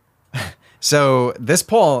okay. So this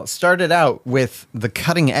poll started out with the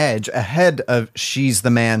cutting edge ahead of She's the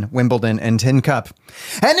Man, Wimbledon, and Tin Cup.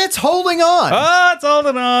 And it's holding on. Oh, it's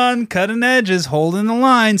holding on. Cutting edge is holding the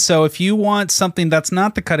line. So if you want something that's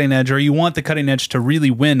not the cutting edge, or you want the cutting edge to really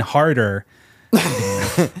win harder,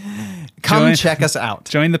 come check us out.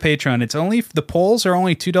 Join the Patreon. The polls are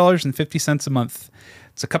only $2.50 a month.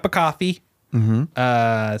 It's a cup of coffee.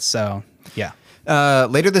 Mm-hmm. So yeah.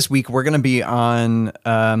 Later this week, we're going to be on,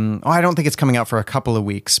 I don't think it's coming out for a couple of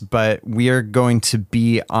weeks, but we are going to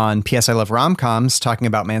be on PS I Love Rom-Coms talking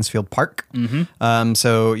about Mansfield Park. Mm-hmm.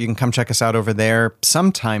 So you can come check us out over there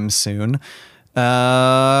sometime soon. What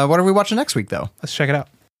are we watching next week, though? Let's check it out.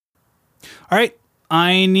 All right.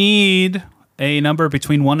 I need a number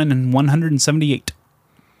between 1 and 178.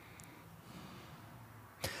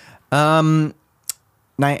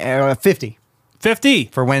 50. 50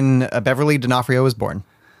 for when Beverly D'Onofrio was born.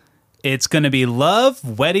 It's going to be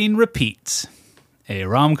Love, Wedding, Repeat, a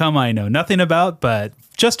rom-com I know nothing about, but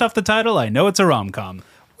just off the title, I know it's a rom-com.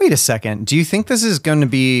 Wait a second. Do you think this is going to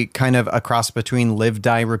be kind of a cross between Live,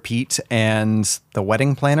 Die, Repeat and The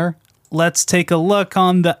Wedding Planner? Let's take a look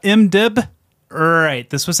on the IMDb. Right.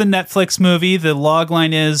 This was a Netflix movie. The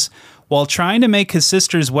logline is, while trying to make his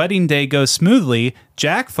sister's wedding day go smoothly,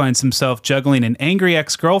 Jack finds himself juggling an angry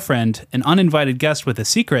ex-girlfriend, an uninvited guest with a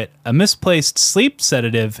secret, a misplaced sleep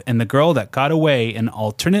sedative, and the girl that got away in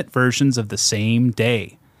alternate versions of the same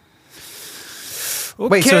day. Okay.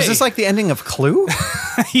 Wait, so is this like the ending of Clue?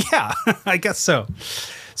 Yeah, I guess so.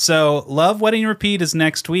 So Love, Wedding, Repeat is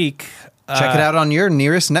next week. Check it out on your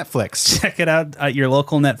nearest Netflix. Check it out at your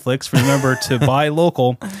local Netflix. Remember to buy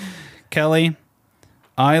local. Kelly,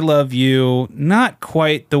 I love you not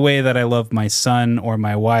quite the way that I love my son or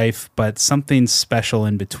my wife, but something special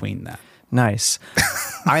in between that. Nice.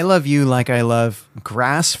 I love you like I love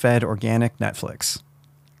grass-fed organic Netflix.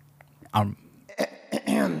 And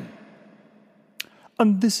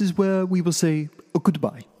this is where we will say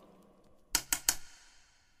goodbye.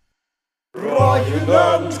 Ryan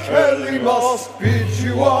and Kelly must bid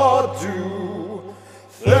you adieu.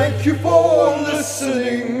 Thank you for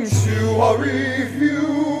listening to our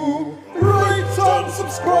review. Rate and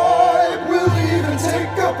subscribe, we'll even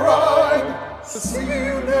take a bribe. So see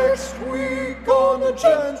you next week on A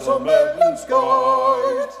Gentleman's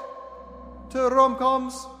Guide to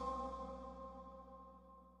Rom-Coms.